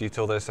into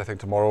detail this, I think,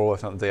 tomorrow,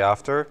 if not the day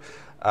after.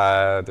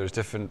 There's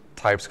different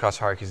types of cache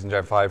hierarchies in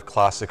Gem5,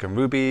 Classic and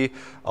Ruby.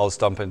 I'll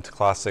just dump into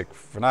Classic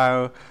for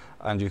now.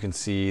 And you can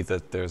see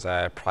that there's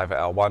a private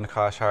L1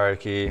 cache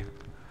hierarchy.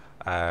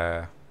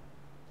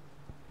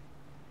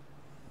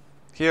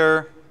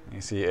 Here,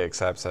 you see it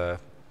accepts a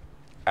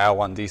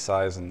L1 D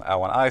size and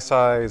L1 I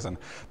size, and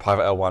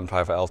private L1,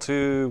 private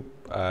L2,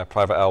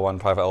 private L1,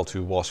 private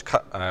L2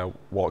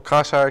 walk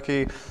cache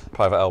hierarchy,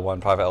 private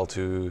L1, private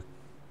L2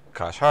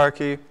 cache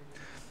hierarchy.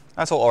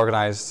 That's all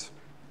organized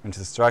into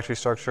this directory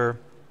structure.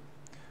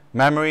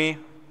 Memory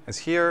is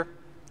here.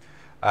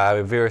 We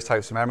have various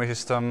types of memory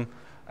system.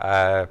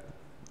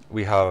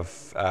 We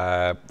have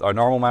our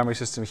normal memory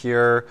system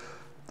here.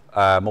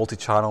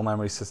 Multi-channel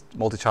memory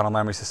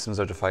systems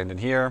are defined in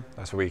here.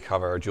 That's where we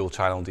cover our dual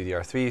channel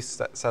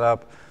DDR3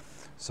 setup.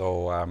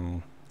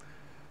 So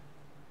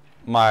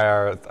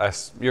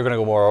you're going to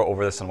go more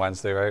over this on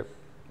Wednesday, right?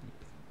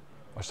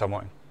 Or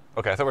somewhere.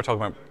 Okay, I thought we were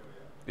talking about,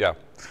 yeah.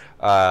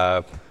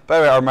 By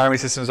the way, our memory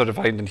systems are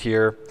defined in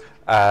here.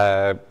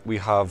 We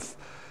have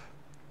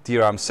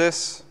DRAM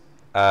sys,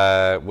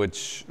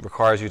 which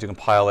requires you to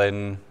compile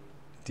in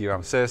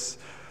DRAM sys,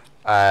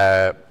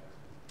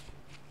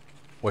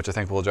 which I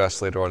think we'll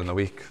address later on in the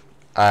week.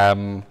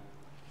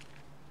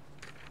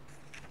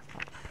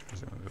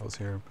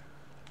 Here.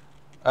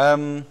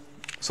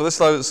 So this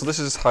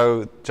is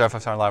how Gem5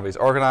 standard library is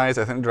organized.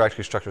 I think the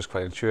directory structure is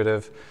quite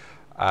intuitive.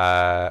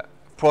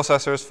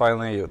 Processors,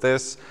 finally,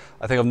 this.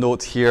 I think of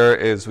note here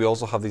is we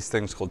also have these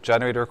things called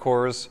generator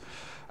cores.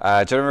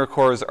 Generator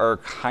cores are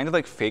kind of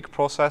like fake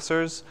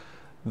processors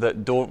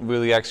that don't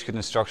really execute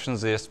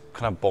instructions. They just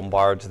kind of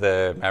bombard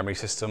the memory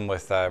system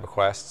with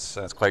requests,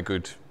 and it's quite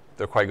good.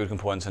 They're quite good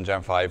components in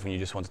Gem5 when you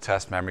just want to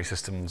test memory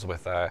systems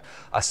with a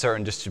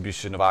certain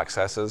distribution of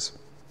accesses.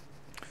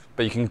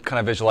 But you can kind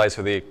of visualize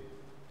how they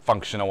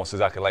function almost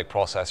exactly like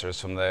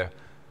processors from the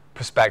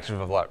perspective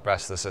of the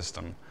rest of the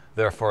system.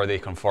 Therefore, they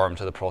conform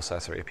to the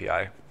processor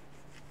API.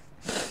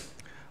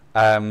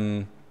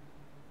 And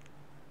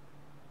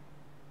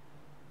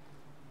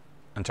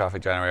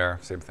traffic generator,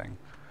 same thing.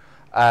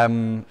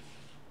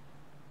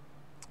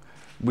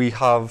 We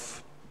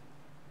have,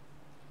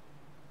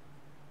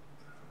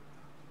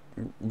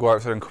 go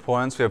out through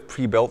components, we have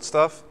pre-built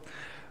stuff.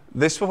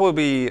 This will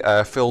be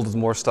filled with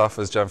more stuff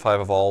as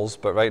Gem5 evolves,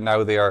 but right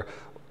now they're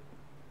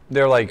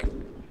like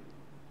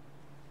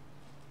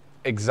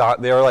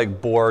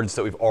boards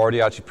that we've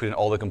already actually put in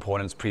all the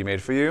components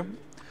pre-made for you.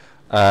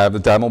 The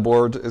demo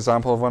board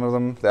example of one of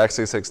them, the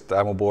x86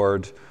 demo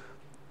board,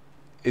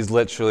 is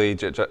literally you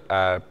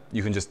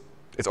can just,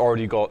 it's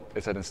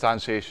an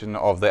instantiation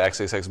of the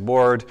x86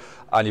 board,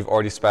 and you've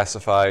already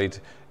specified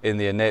in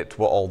the init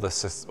what all the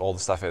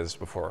stuff is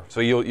before.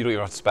 So you don't even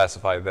have to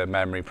specify the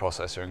memory,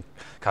 processor, and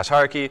cache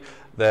hierarchy.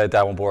 The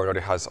demo board already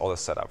has all this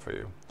set up for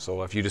you.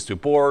 So if you just do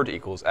board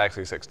equals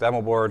x86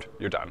 demo board,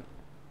 you're done.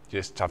 You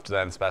just have to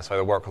then specify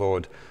the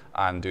workload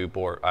and do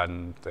board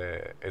and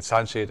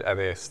instantiate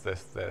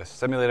the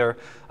simulator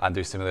and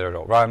do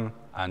simulator.run,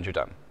 and you're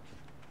done.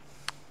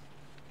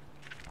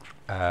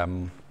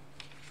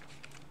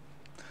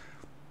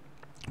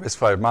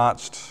 RISC-V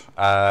matched.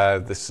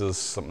 This is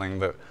something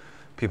that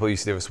people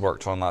used to do this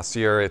worked on last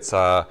year. It's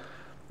a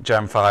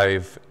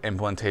Gem5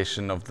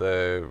 implementation of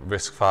the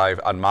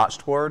RISC-V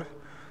unmatched board.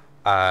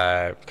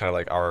 Kind of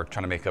like our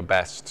trying to make a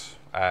best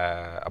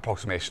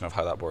approximation of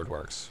how that board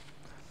works.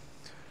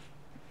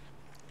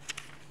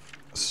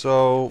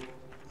 So,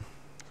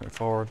 going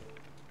forward.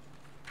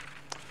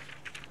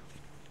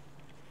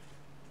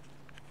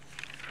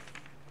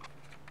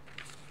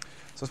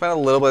 So I spent a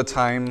little bit of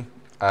time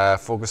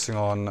focusing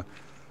on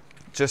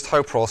just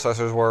how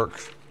processors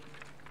work,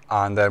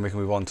 and then we can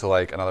move on to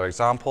like another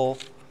example.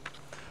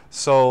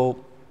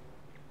 So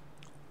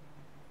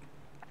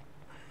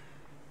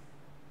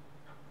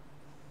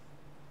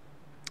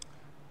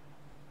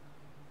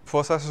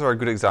processors are a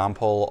good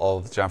example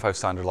of the Gem5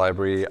 standard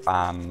library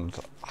and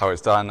how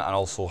it's done, and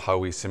also how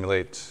we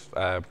simulate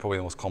probably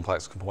the most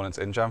complex components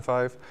in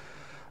Gem5.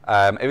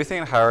 Everything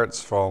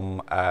inherits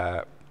from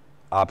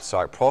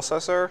abstract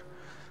processor,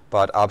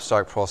 but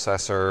abstract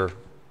processor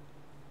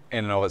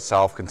in and of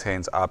itself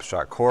contains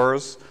abstract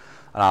cores.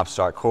 And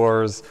abstract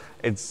cores,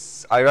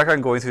 I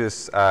recommend going through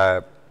this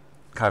kind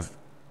of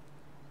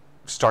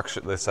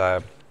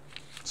structure,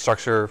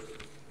 structure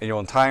in your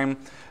own time.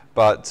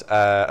 But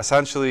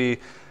essentially,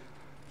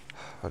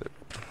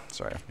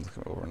 sorry, I'm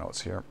looking over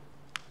notes here.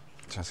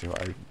 Trying to see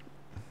what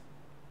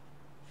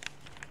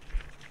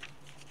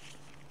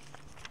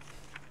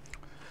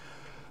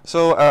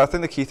So I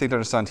think the key thing to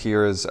understand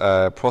here is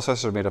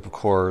processors are made up of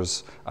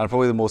cores, and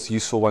probably the most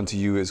useful one to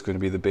you is going to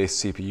be the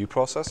base CPU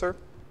processor.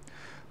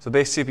 So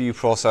base CPU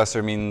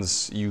processor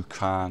means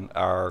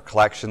are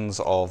collections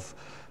of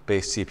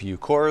base CPU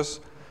cores.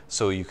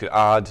 So you could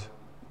add,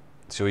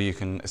 so you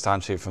can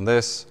instantiate from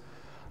this.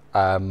 So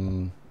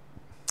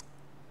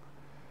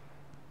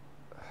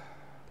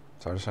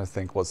I'm just trying to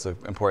think what's the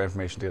important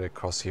information to get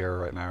across here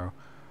right now.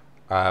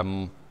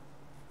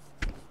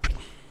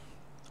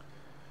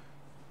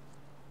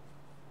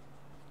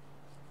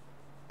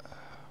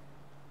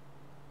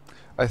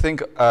 I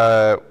think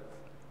the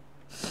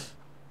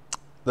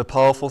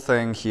powerful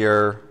thing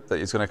here that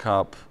is going to come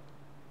up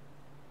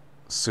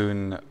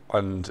soon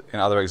and in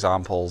other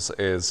examples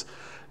is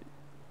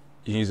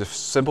you use a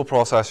simple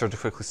processor to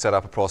quickly set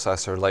up a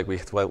processor like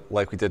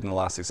we did in the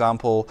last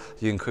example.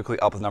 You can quickly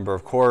up the number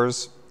of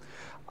cores.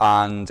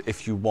 And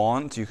if you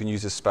want, you can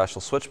use a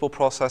special switchable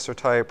processor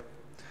type,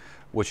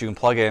 which you can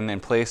plug in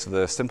place of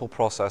the simple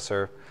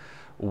processor,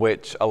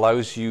 which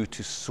allows you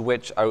to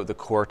switch out the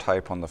core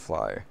type on the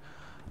fly.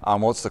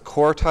 What's the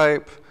core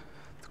type?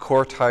 The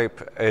core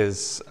type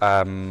is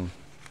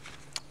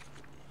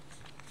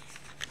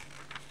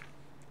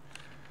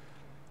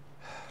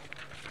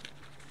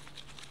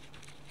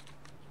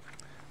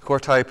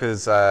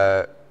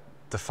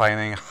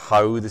defining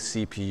how the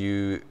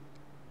CPU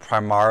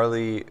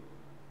primarily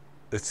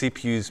how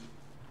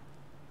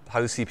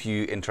the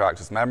CPU interacts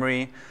with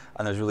memory,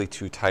 and there's really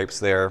two types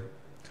there.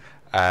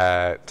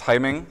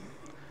 Timing,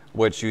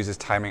 which uses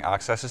timing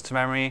accesses to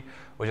memory,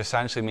 which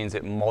essentially means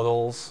it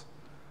models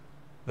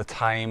the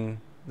time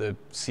the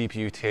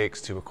CPU takes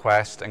to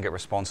request and get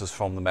responses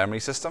from the memory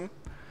system,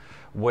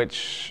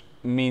 which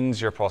means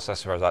your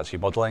processor is actually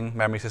modeling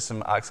memory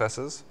system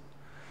accesses.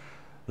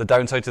 The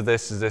downside to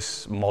this is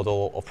this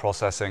model of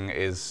processing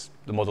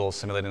the model of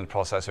simulating the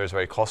processor is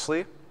very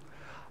costly.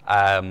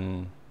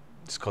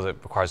 Just because it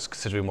requires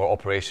considerably more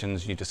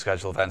operations. You need to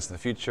schedule events in the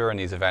future, and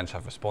these events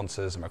have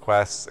responses and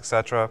requests,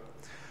 etc.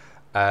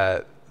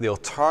 The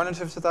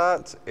alternative to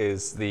that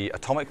is the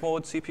atomic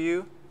mode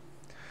CPU.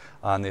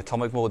 And the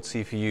atomic mode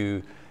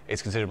CPU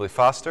is considerably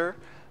faster,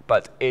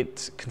 but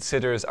it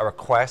considers a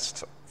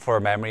request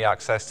for memory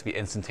access to be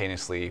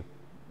instantaneously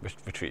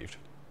retrieved.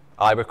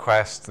 I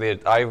request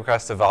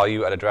the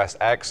value at address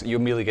X, you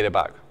immediately get it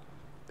back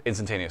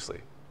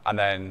instantaneously. And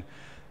then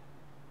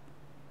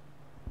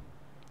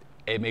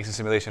it makes the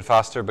simulation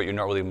faster, but you're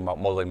not really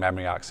modeling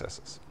memory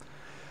accesses.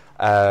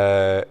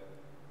 I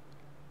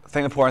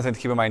think the important thing to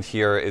keep in mind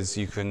here is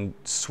you can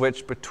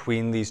switch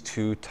between these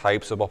two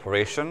types of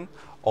operation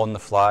on the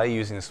fly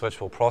using the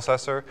switchable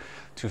processor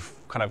to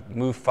kind of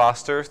move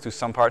faster through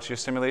some parts of your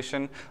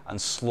simulation and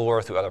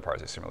slower through other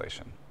parts of your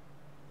simulation.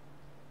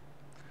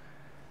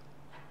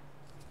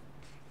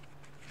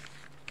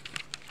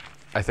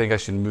 I think I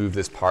should move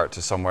this part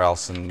to somewhere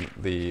else in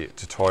the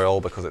tutorial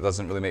because it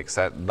doesn't really make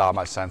that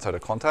much sense out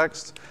of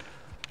context.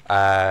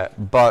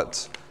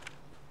 But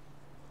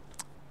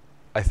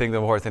I think the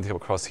important thing to come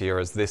across here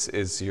is this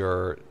is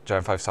your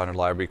Gem5 standard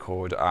library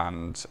code,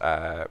 and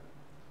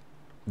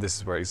this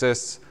is where it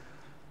exists.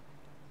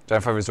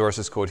 Gem5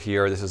 resources code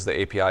here. This is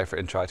the API for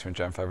interacting with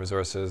Gem5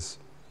 resources.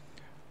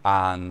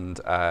 And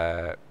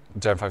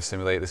Gem5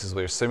 simulate. This is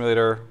where your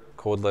simulator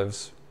code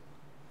lives.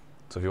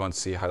 So if you want to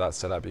see how that's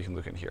set up, you can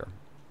look in here.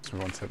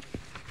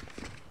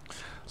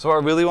 So what I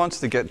really wanted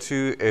to get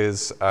to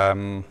is,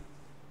 because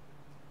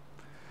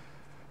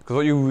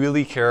what you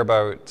really care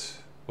about,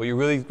 what's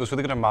really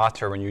going to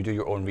matter when you do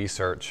your own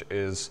research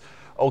is,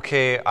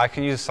 okay, I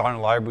can use a standard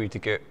library to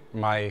get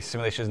my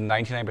simulations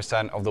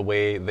 99% of the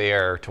way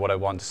there to what I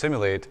want to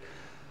simulate,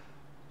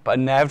 but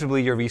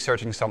inevitably you're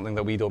researching something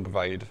that we don't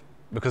provide.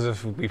 Because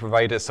if we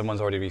provide it,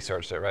 someone's already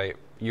researched it, right?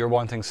 You're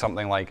wanting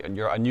something like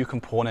a new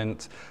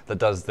component that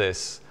does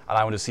this, and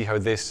I want to see how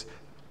this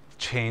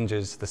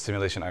changes the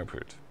simulation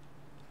output.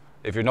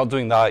 If you're not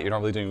doing that, you're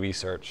not really doing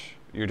research.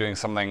 You're doing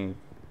something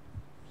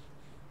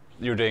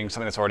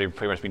that's already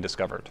pretty much been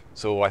discovered.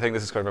 So I think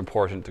this is kind of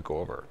important to go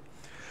over.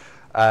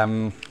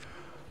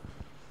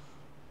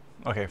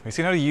 Okay, we've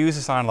seen how to use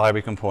the standard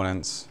library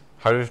components.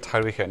 How do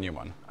we get a new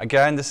one?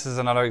 Again, this is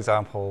another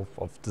example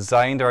of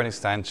designed around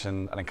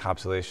extension and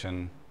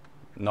encapsulation,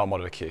 not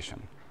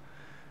modification.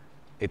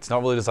 It's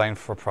not really designed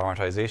for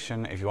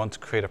parameterization. If you want to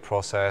create a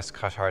process,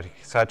 cache hierarchy,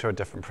 etc.,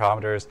 different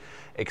parameters,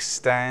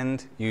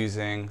 extend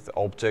using the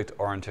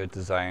object-oriented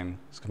design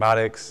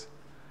schematics.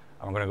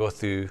 I'm going to go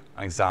through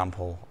an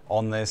example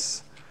on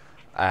this.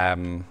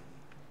 But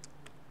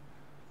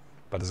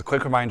as a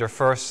quick reminder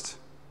first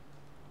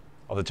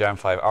of the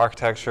gem5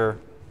 architecture,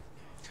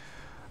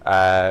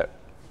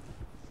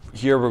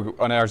 here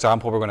on our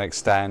example, we're going to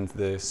extend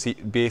the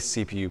base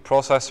CPU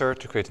processor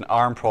to create an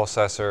ARM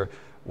processor,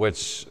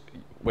 which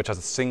has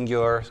a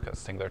singular, it's got a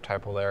singular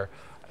typo there,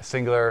 a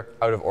singular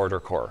out-of-order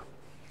core.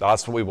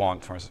 That's what we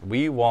want.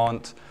 We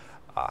want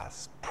a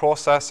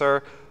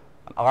processor,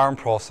 an ARM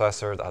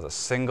processor that has a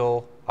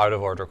single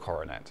out-of-order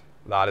core in it.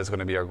 That is going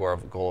to be our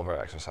goal of our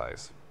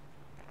exercise.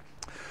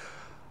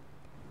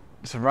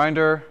 Just a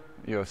reminder,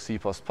 you have C++,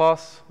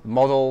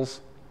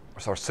 models,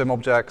 or sim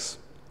objects.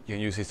 You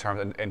can use these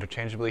terms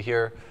interchangeably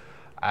here.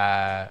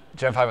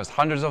 Gem5 has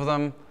hundreds of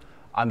them.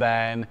 And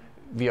then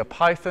via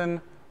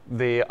Python,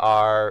 they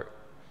are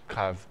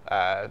kind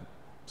of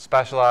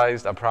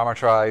specialized and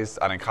parameterized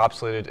and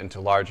encapsulated into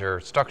larger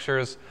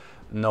structures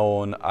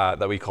known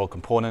that we call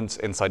components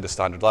inside the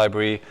standard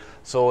library.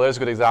 So there's a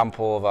good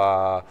example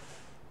of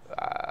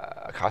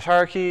a cache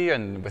hierarchy,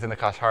 and within the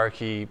cache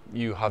hierarchy,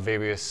 you have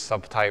various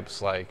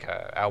subtypes like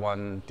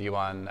L1,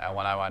 D1,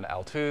 L1, I1,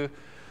 L2.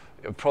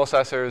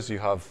 Processors, you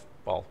have,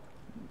 well,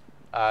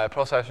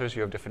 processors,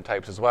 you have different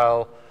types as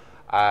well.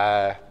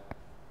 Yeah,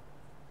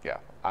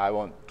 I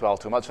won't dwell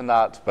too much on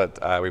that, but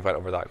we've went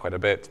over that quite a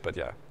bit. But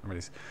yeah,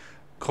 these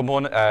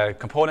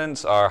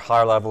components are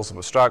higher levels of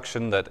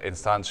abstraction that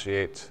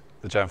instantiate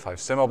the gem5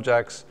 sim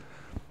objects,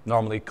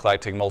 normally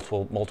collecting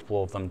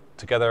multiple of them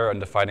together and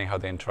defining how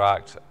they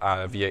interact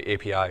via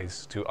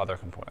APIs to other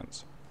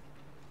components.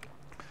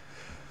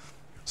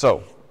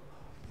 So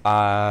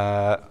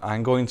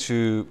I'm going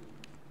to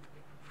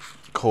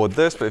code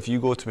this, but if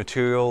you go to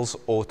materials,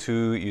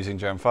 O2 using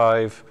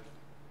gem5,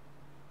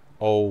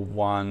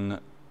 O1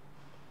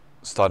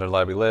 standard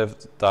library live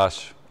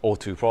dash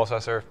O2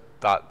 processor,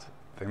 that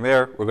thing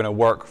there, we're going to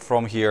work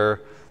from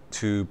here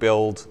to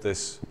build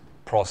this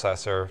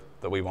processor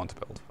that we want to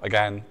build.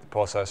 Again, the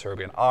processor will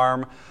be an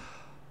ARM,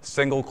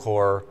 single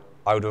core,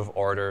 out of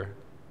order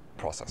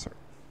processor.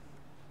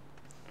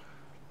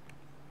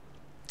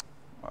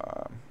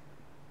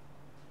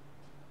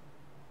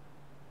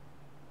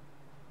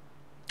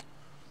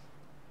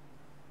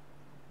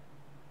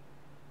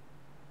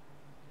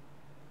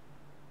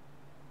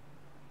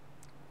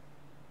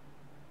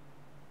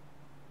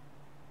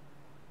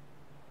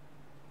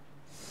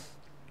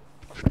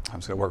 I'm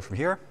just going to work from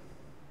here.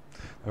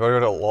 I've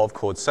already got a lot of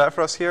code set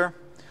for us here,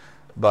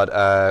 but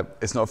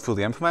it's not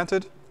fully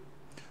implemented.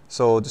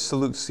 So just to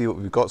look to see what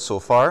we've got so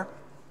far,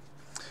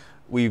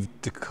 we've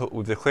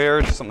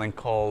declared something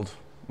called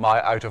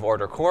my out of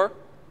order core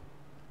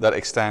that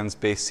extends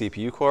base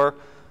CPU core.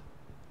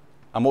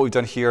 And what we've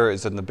done here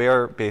is in the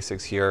bare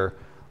basics here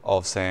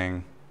of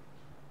saying,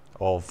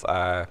 of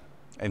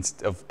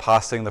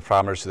passing the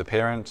parameters to the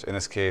parent, in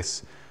this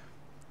case,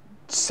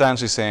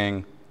 essentially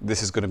saying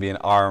this is going to be an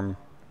ARM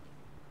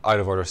out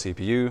of order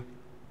CPU.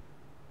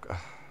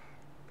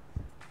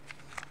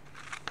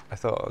 I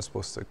thought I was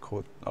supposed to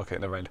code. Okay,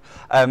 never mind.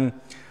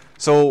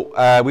 So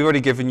we've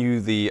already given you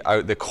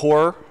the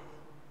core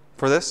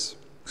for this.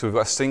 So we've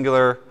got a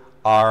singular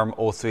ARM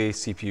O3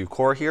 CPU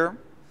core here.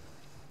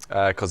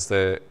 Because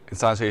the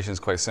instantiation is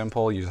quite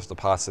simple. You just have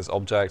to pass this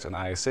object and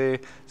ISA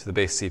to the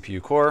base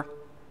CPU core.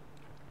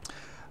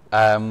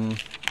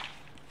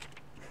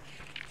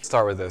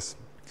 Start with this.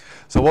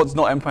 So what's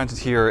not implemented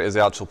here is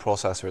the actual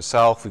processor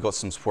itself. We've got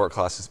some support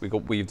classes.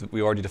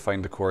 We already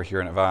defined the core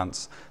here in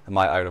advance, the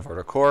my out of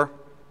order core.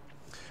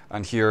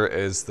 And here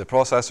is the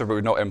processor, but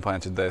we've not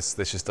implemented this.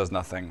 This just does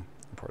nothing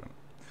important.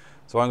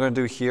 So what I'm going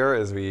to do here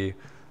is we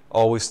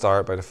always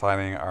start by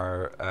defining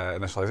our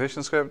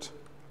initialization script.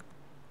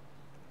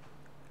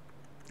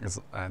 It's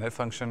an init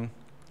function.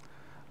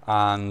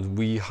 And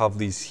we have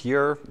these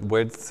here,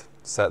 width,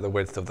 set the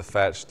width of the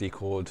fetch,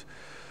 decode,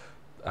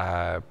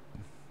 and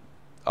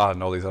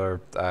all these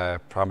other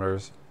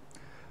parameters.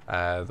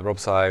 The row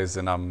size,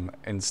 and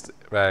inst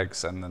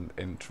regs, and then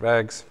int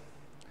regs.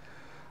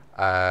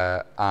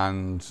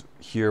 And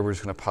here we're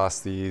just going to pass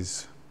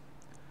these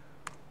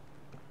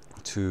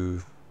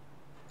to,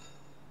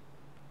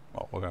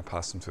 well, we're going to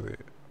pass them to the,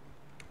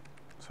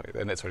 sorry,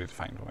 the init's already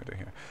defined. What am I doing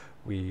here?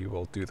 We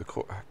will do the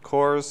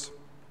cores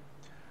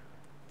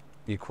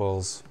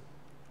equals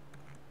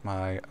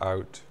my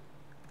out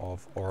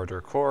of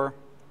order core.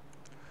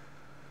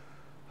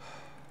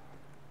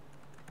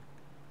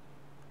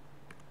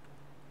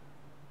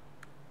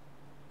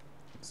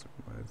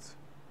 With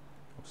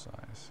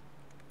size.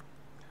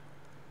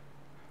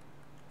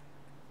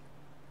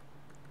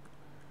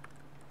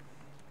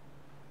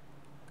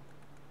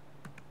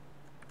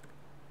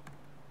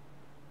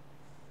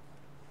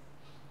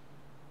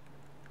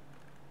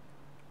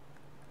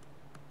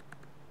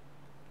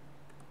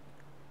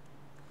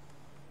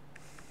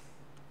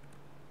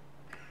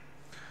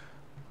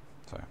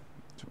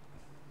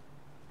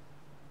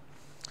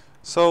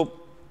 So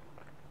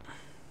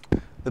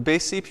The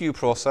base CPU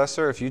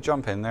processor, if you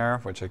jump in there,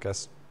 which I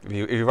guess, if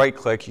you right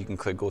click, you can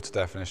click go to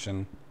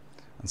definition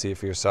and see it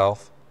for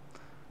yourself.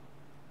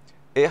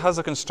 It has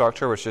a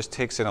constructor which just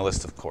takes in a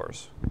list of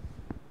cores.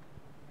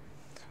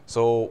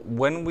 So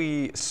when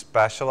we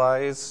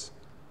specialize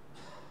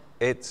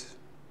it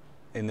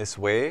in this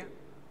way,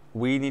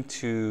 we need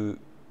to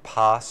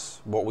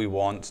pass what we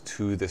want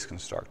to this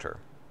constructor.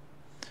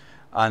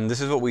 And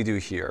this is what we do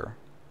here.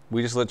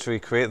 We just literally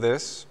create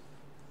this,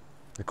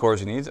 the cores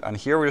you need, and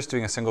here we're just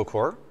doing a single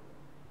core.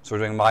 So we're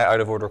doing my out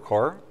of order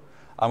core,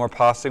 and we're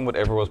passing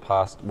whatever was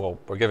passed. Well,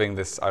 we're giving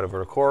this out of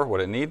order core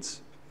what it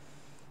needs.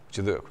 Which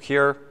you do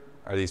here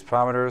are these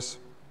parameters.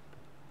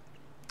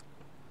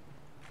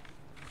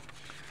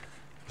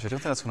 Which I don't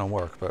think that's going to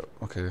work, but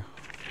okay.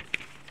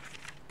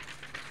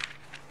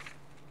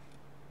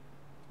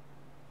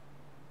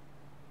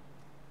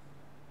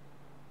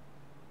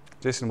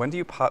 Jason, when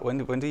do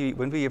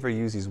we ever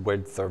use these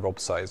width or rob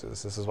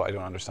sizes? This is what I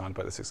don't understand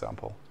about this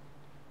example.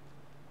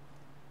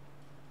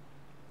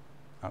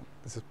 Oh,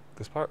 this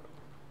part?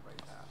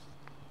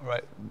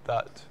 Right,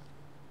 that.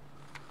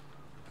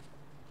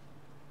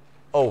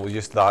 Oh,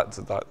 just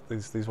that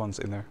these ones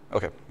in there.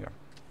 Okay, yeah.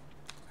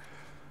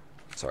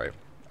 Sorry,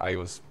 I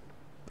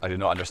did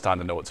not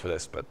understand the notes for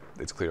this, but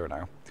it's clearer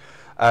now.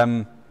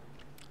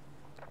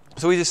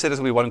 So we just said this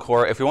will be one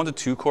core. If we wanted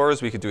 2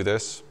 cores, we could do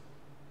this.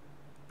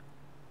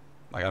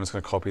 Like, I'm just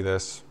going to copy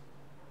this.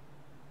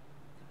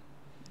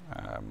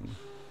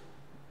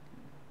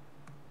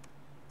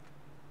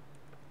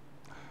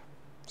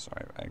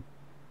 Sorry, I think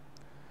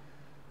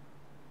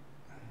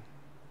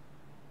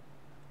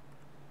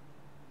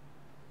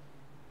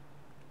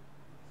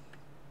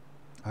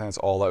that's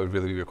all that would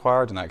really be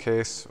required in that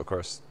case. Of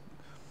course,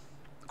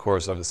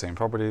 cores have the same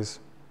properties,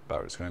 but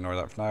we're just going to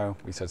ignore that for now.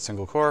 We said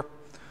single core.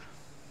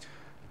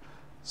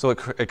 So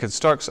it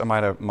constructs a my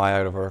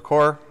out of order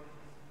core.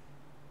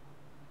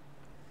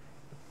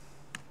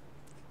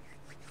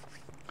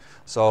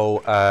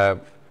 So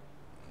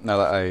now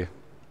that I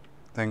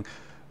think,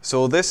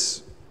 so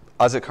this,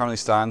 as it currently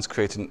stands,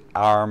 creates an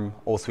ARM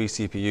O3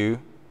 CPU.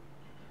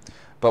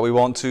 But we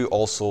want to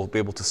also be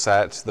able to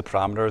set the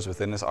parameters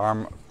within this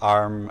ARM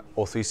O3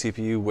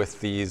 CPU with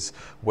these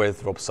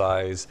width, rob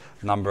size,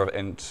 number of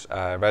int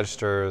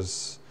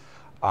registers,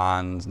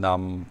 and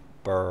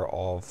number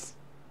of,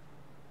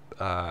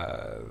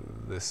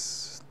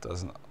 this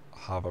doesn't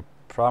have a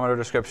parameter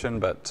description,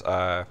 but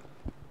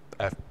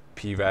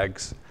FP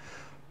regs.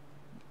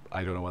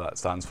 I don't know what that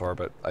stands for,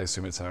 but I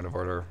assume it's an out of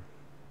order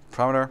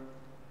parameter.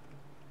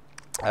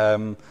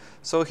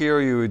 So here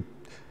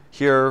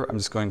I'm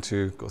just going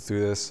to go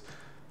through this.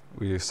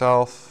 We do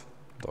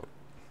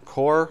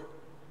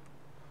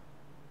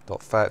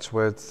self.core.fetch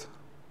width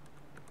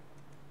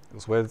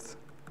equals width,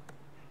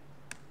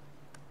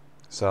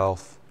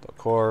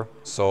 self.core.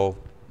 So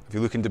if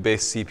you look into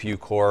base CPU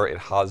core, it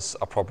has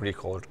a property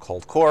called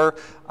core,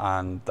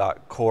 and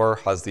that core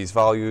has these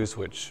values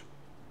which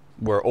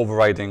we're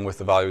overriding with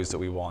the values that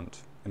we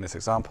want in this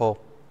example.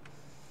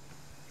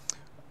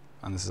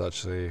 And this is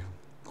actually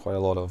quite a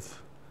lot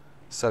of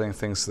setting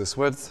things to this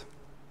width.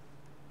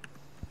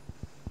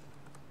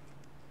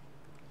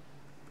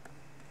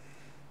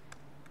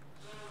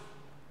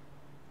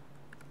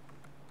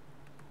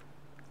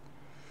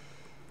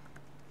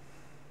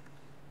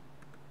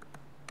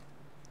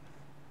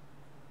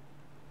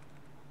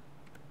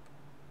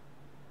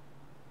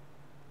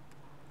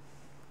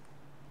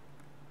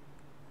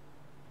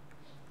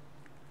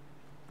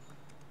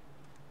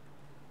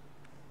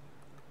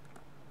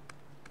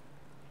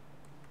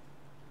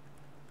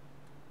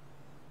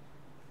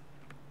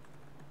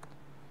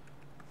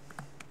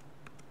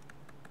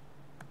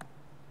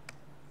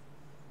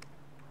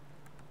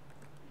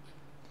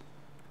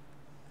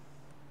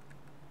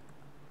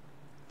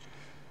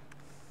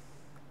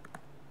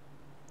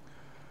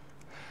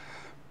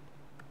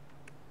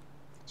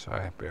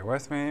 Sorry, bear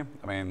with me.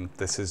 I mean,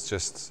 this is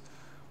just,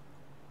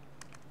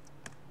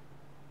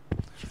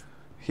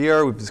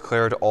 here we've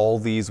declared all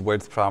these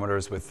width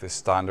parameters with the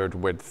standard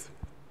width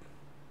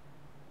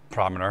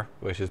parameter,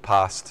 which is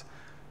passed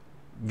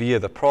via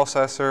the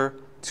processor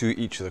to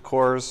each of the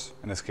cores.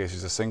 In this case,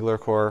 it's a singular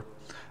core.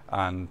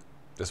 And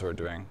this is what we're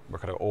doing. We're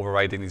kind of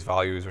overriding these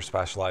values, we're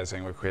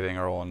specializing, we're creating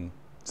our own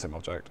sim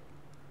object.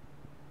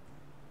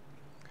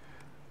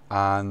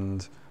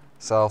 And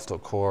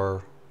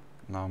self.core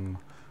num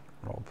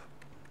rob.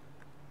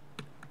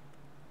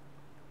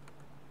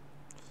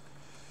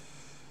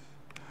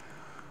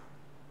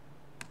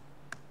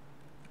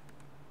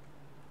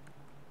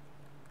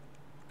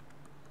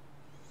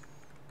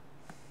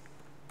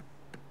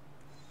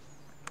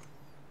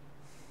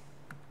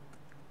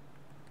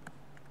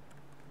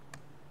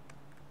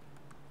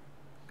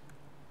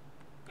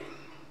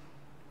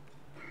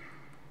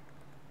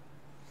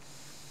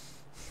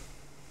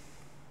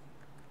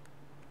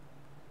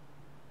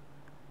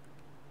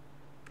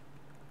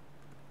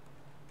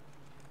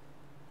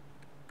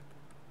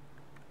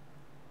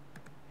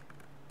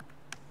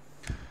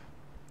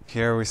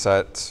 Here we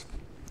set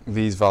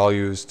these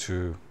values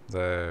to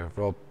the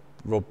rob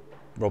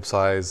rope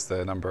size,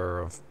 the number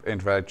of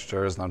int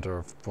registers, number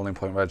of floating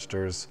point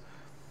registers,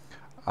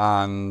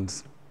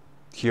 and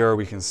here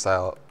we can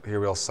set. Here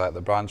we'll set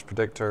the branch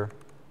predictor.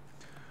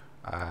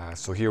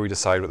 So here we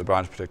decide what the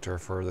branch predictor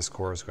for this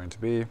core is going to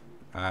be,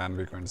 and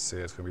we're going to say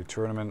it's going to be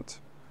tournament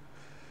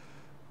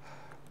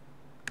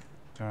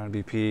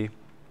BP,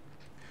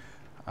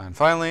 and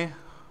finally,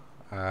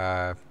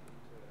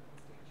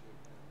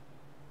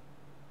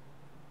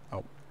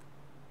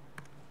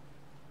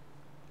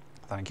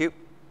 thank you.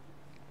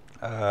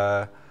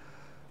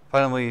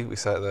 Finally, we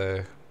set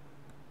the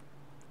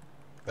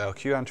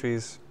LQ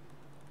entries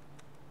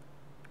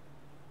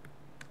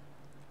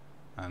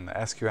and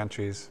the SQ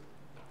entries.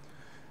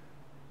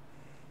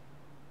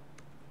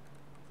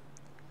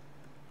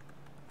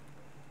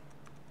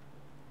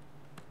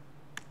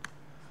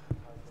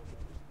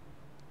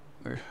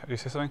 Did you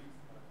say something?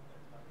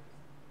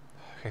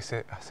 Okay,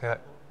 say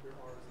that.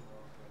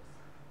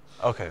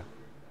 Okay.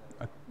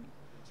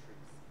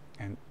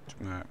 And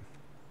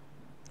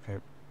okay.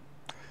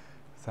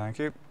 Thank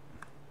you.